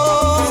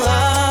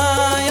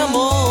 Ay,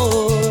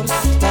 amor,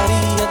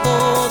 daría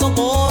todo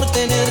por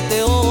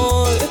tenerte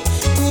hoy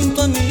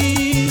junto a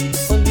mí,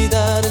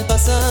 olvidar el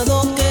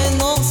pasado que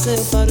nos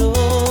separó.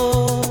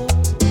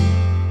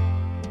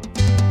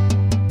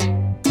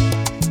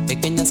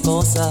 Pequeñas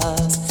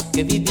cosas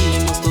que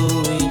vivimos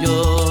tú y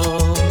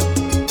yo,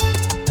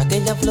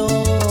 aquella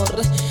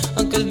flor,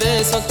 aquel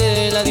beso,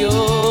 aquel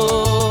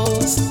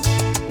adiós,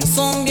 no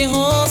son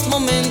viejos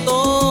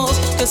momentos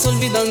que se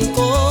olvidan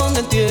con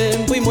el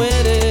tiempo y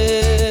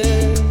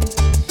mueren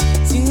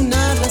sin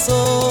una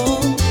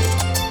razón.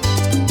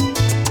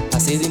 Ha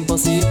sido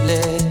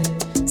imposible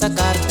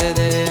sacarte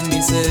de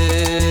mi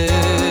ser.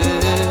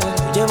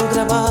 Llevo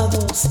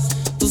grabados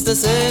tus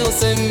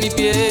deseos en mi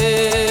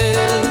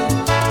piel,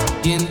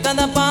 y en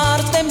cada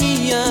parte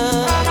mía,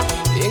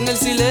 y en el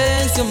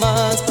silencio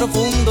más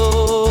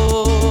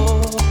profundo,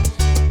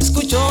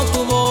 escucho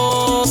tu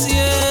voz y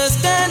es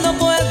que no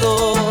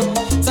puedo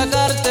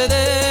sacarte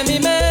de mi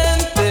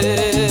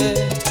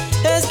mente.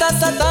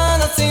 Estás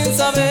atada sin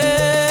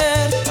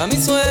saber a mi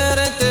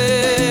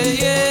suerte,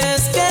 y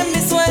es que en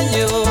mis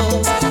sueños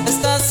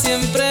estás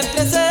siempre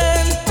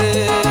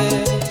presente.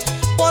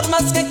 Por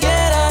más que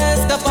quiera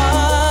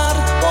escapar,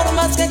 por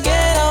más que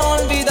quiera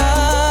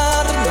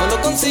olvidar, no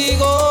lo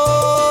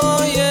consigo,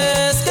 y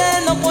es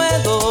que no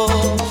puedo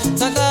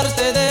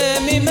sacarte de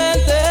mi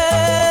mente.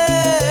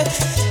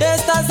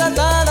 Estás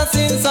atada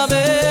sin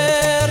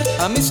saber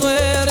a mi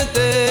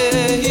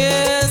suerte, y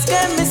es que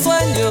en mis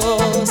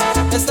sueños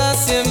estás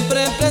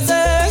siempre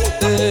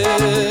presente.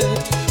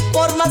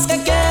 Por más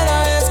que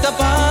quiera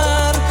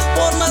escapar,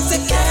 por más que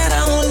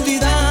quiera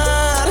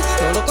olvidar,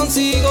 no lo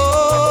consigo.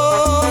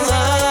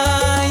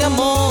 Ay,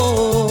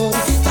 amor,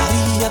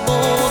 daría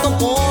todo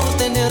por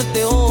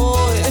tenerte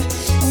hoy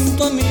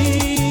junto a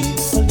mí,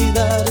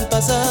 olvidar el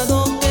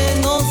pasado que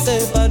nos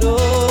separó.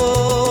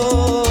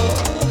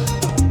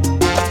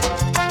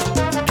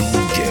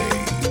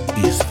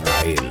 DJ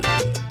Israel,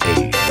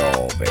 el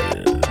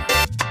Nobel.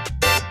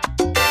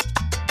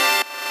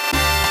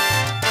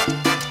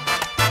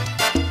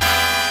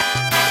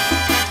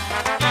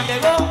 Y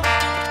llegó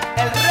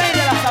el rey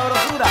de la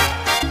sabrosura.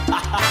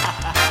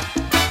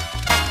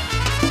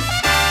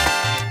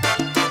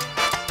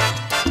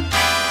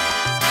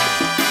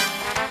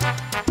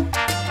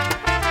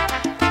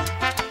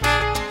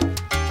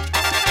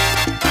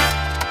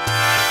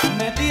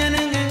 Me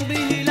tienen en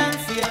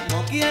vigilancia,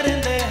 no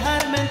quieren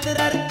dejarme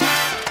entrar.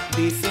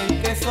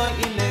 Dicen que soy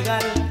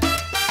ilegal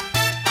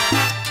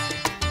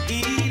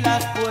y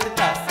las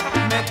puertas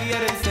me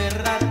quieren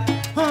cerrar.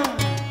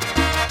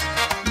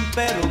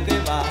 Pero que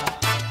va,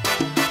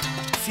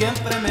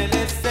 siempre me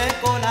les sé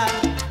colar.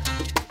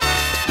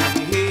 Me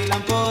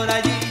vigilan por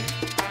allí,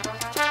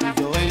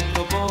 yo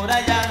entro por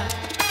allá.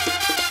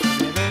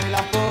 Me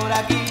velan por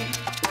aquí,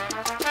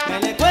 me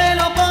le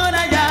cuelo por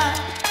allá.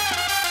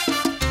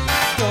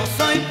 Yo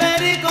soy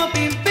Perico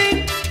Pim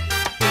Pim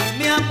y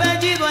mi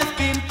apellido es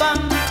Pim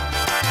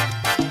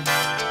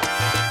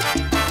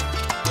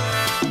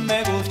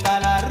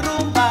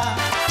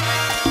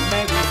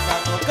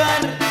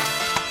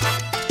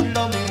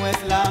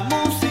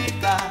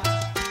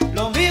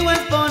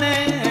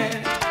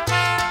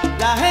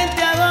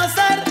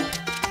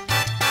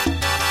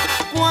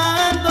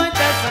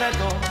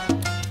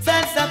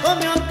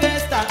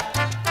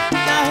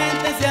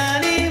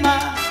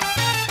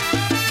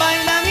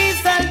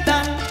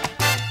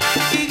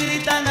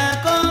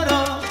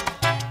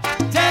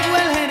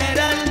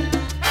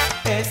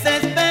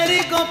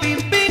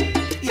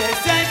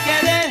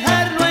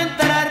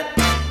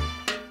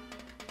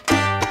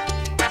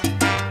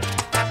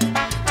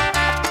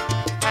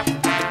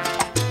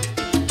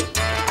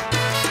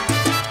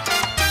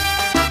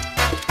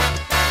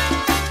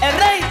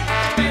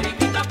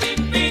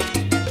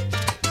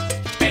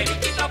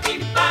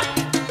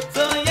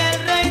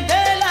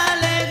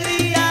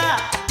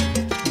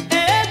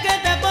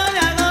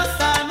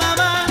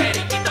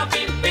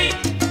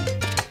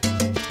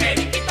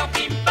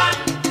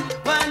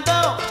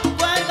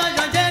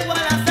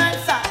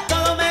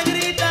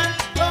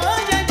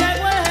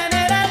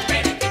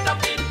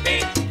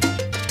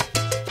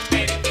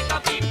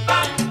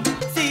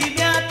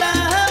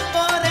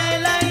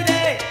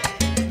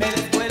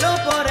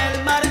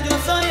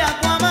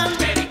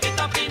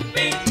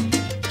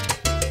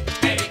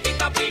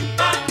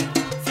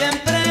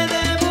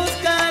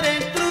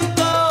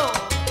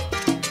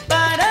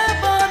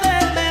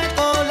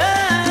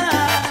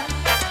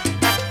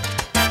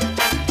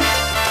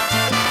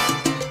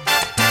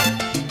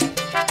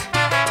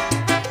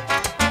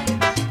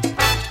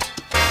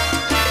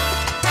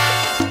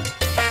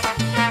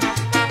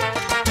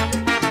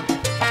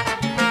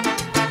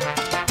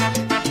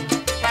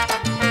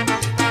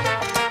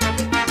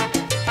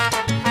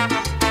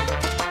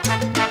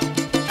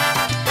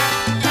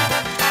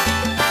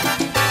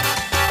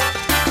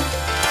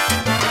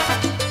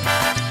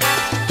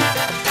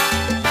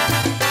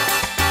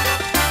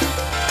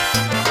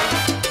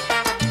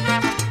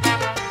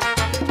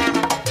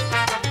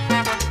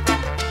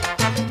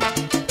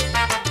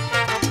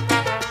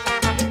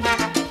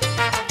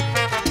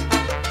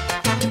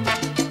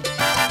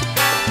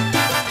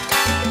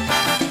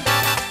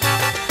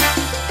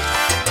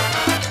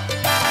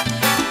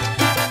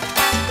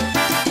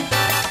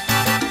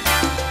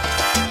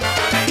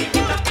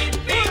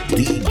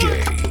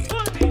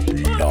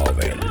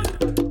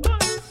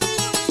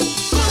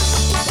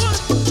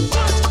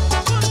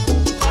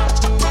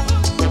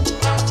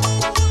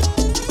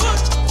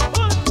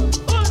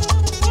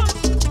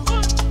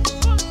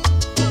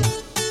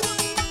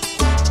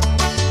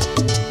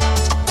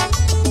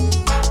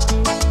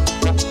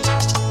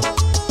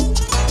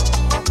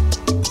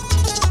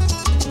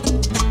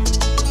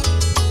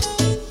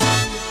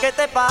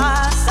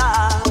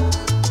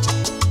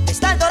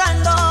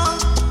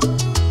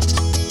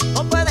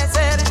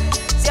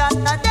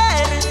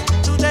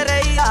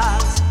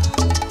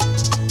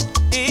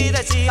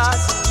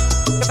digas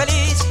que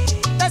feliz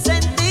te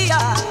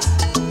sentías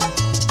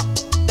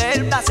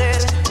del placer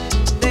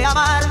de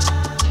amar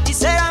y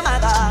ser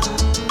amada.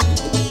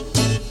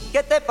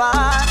 ¿Qué te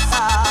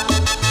pasa?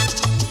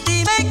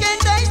 Dime quién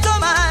te hizo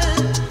mal,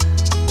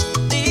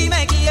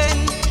 dime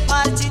quién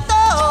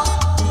marchitó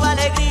tu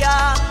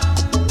alegría.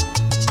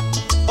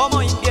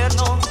 Como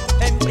invierno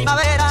en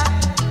primavera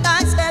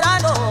das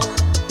verano,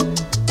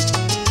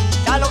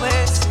 ya lo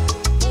ves,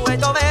 puede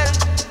llover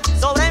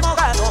sobre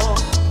mojado.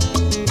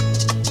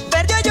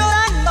 Perdió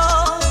llorando,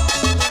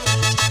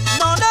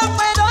 no lo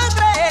puedo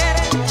creer.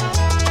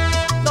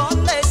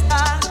 ¿Dónde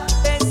está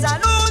esa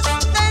luz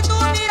de tu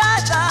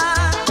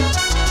mirada?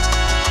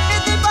 ¿Qué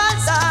te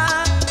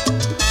pasa?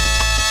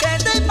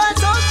 ¿Qué te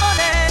pasó con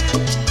él?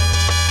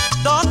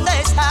 ¿Dónde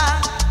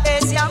está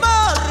ese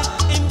amor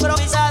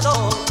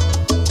improvisado?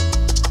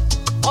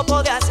 ¿O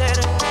puede hacer?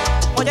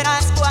 Oye,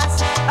 las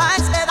cuas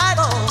has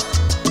quedado.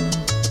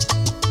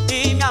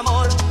 Y mi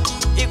amor,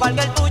 igual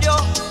que el tuyo,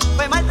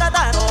 fue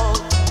maltratado.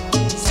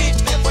 Si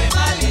me fue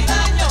mal y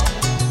daño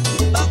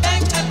lo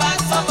que te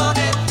pasó con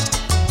él,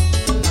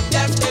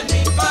 cambiaste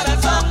mi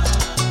corazón,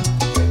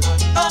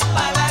 no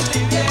para la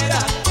riviera.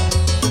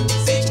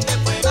 Si me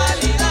fue mal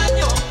y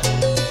daño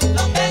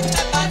lo que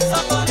te pasó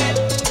con él,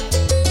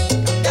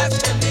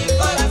 cambiaste mi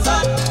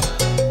corazón,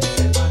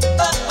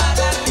 no para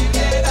la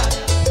riviera.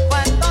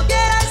 Cuando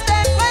quieras te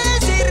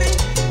puedes ir,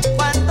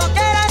 cuando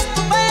quieras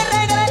tú puedes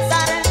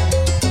regresar.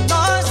 No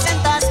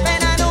sientas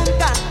pena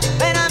nunca,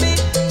 ven a mí,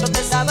 yo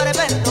te sabré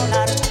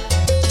perdonar.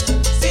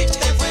 Si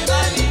te fue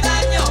mal y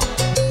daño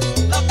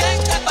lo que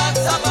te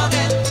pasó con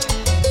él,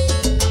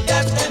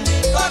 cambiaste mi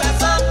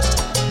corazón,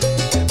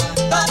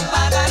 no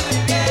para la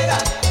riviera.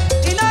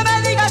 Y no me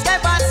digas qué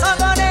pasó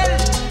con él,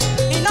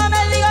 y no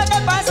me digas qué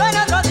pasó en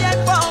otro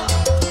tiempo,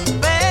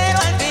 pero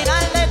al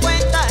final de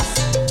cuentas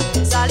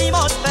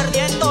salimos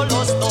perdiendo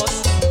los dos.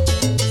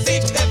 Si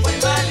te fue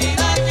mal y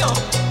daño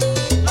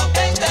lo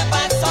que te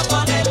pasó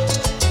con él,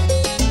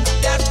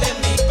 cambiaste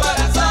mi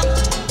corazón,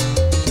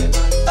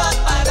 no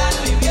para la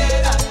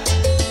riviera.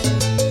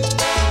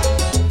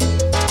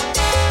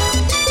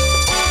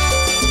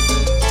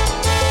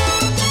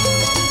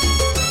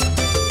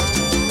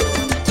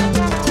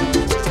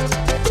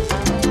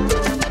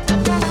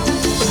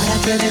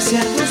 ¿Para qué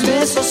desear tus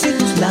besos si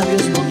tus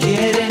labios no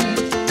quieren?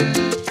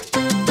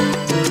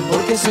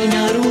 ¿Por qué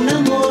soñar un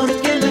amor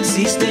que no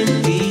existe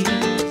en ti?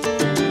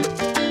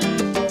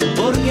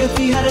 ¿Por qué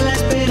fijar la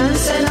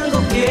esperanza en algo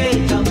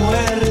que ya ha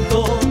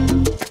muerto?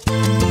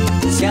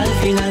 Si al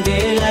final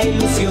de la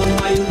ilusión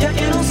no hay un día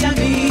que no sea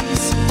gris.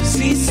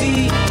 Sí,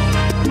 sí,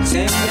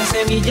 sembré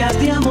semillas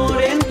de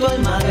amor en tu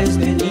alma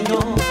desde niño.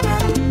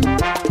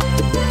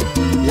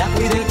 La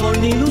cuidé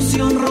con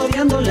ilusión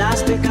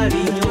rodeándolas de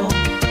cariño.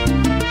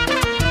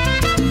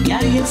 Y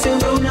alguien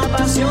sembró una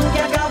pasión que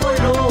acabó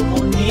en lo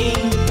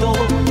bonito.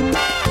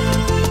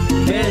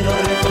 Pero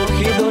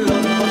recogí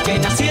dolor porque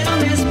nacieron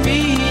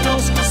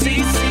espinos.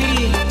 Sí,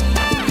 sí,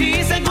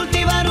 quise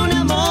cultivar un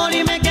amor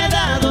y me he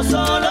quedado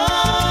solo.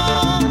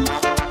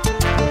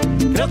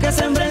 Creo que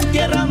sembré en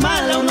tierra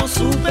mala o no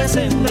supe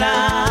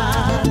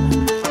sembrar.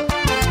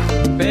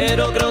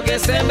 Pero creo que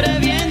sembré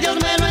bien, Dios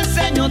me lo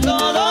enseñó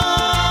todo.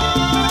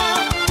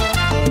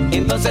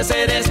 Entonces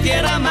eres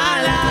tierra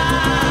mala,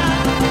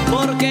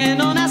 porque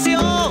no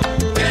nació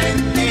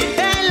En ti,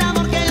 el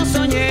amor que yo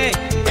soñé.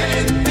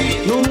 en ti,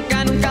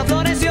 Nunca, nunca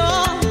floreció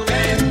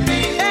en ti,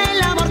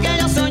 el amor que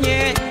yo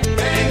soñé.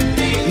 en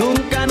ti.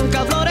 Nunca,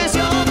 nunca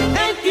floreció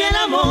en ti el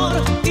amor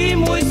y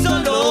muy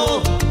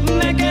solo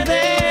me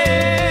quedé.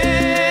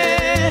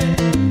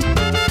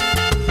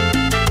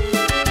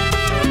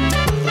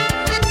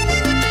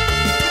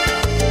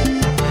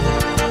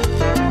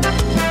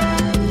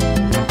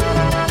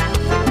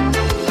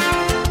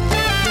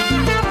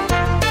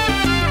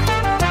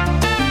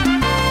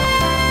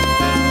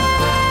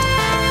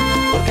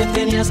 Porque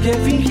tenías que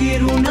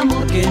fingir un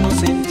amor que no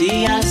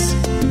sentías.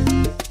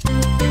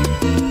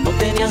 No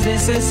tenías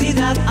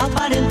necesidad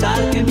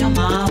aparentar que me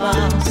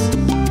amabas.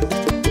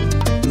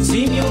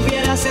 Si me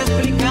hubieras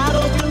explicado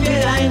te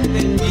hubiera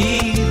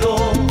entendido.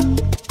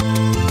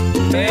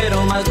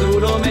 Pero más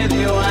duro me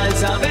dio al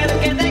saber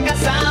que te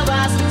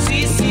casabas.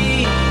 Sí,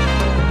 sí,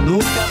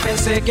 nunca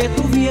pensé que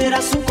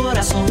tuvieras un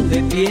corazón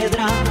de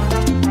piedra,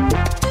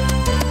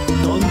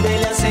 donde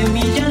la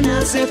semilla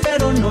nace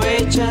pero no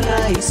echa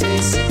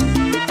raíces.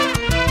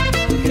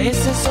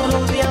 Crece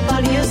solo de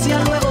apariencia,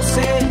 luego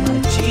se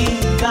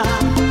marchita.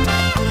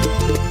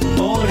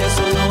 Por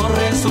eso no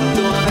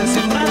resultó haber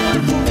sembrado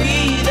en tu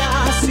vida.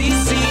 Sí,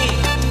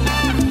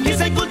 sí,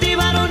 quise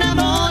cultivar un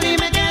amor y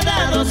me he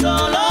quedado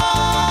solo.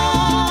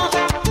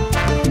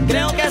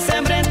 Creo que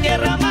sembré en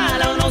tierra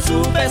mala o no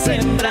supe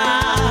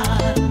sembrar.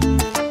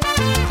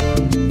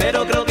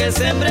 Pero creo que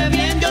sembré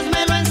bien, Dios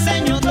me lo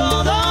enseñó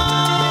todo.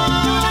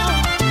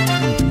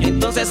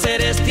 Entonces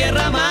eres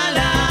tierra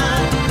mala,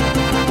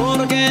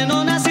 porque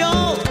no nació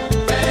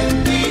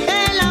En ti,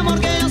 el amor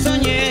que yo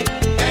soñé.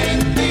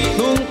 en ti,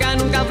 Nunca,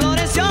 nunca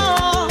floreció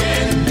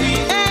en ti,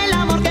 el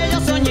amor que yo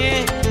soñé.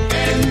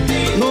 en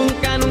ti.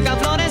 Nunca, nunca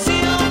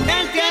floreció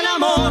el que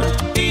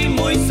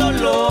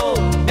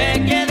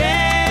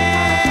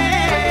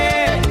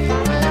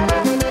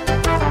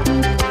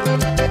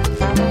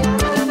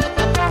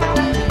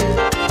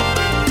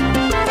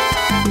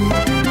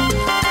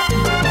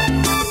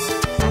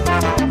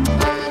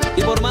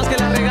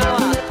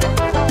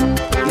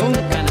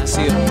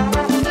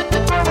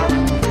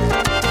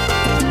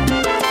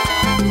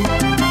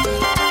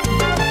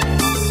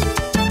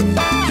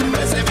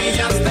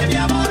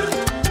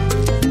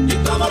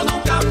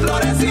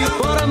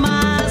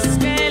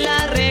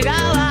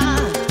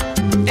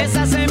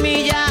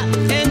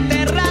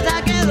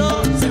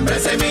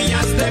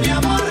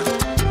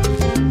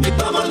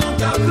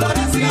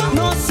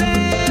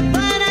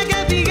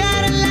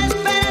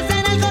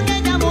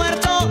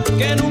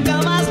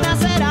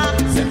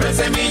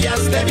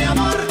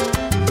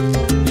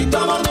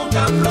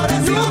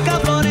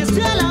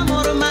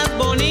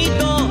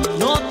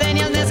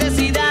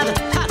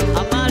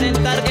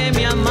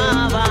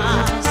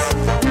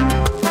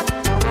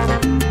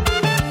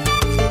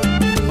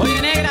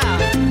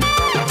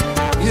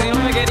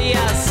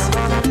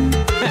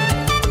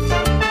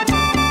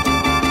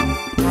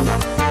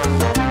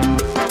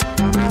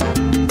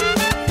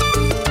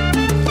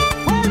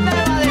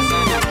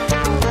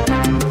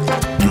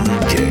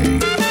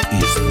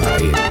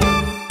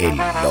el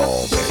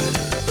Nobel.